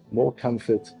more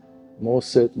comfort, more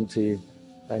certainty,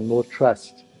 and more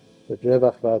trust. That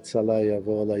Revach v'atzala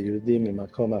yavo la'Yehudim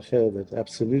b'makom acher, that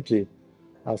absolutely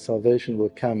our salvation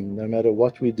will come no matter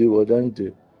what we do or don't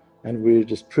do. And we're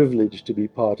just privileged to be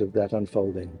part of that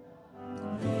unfolding.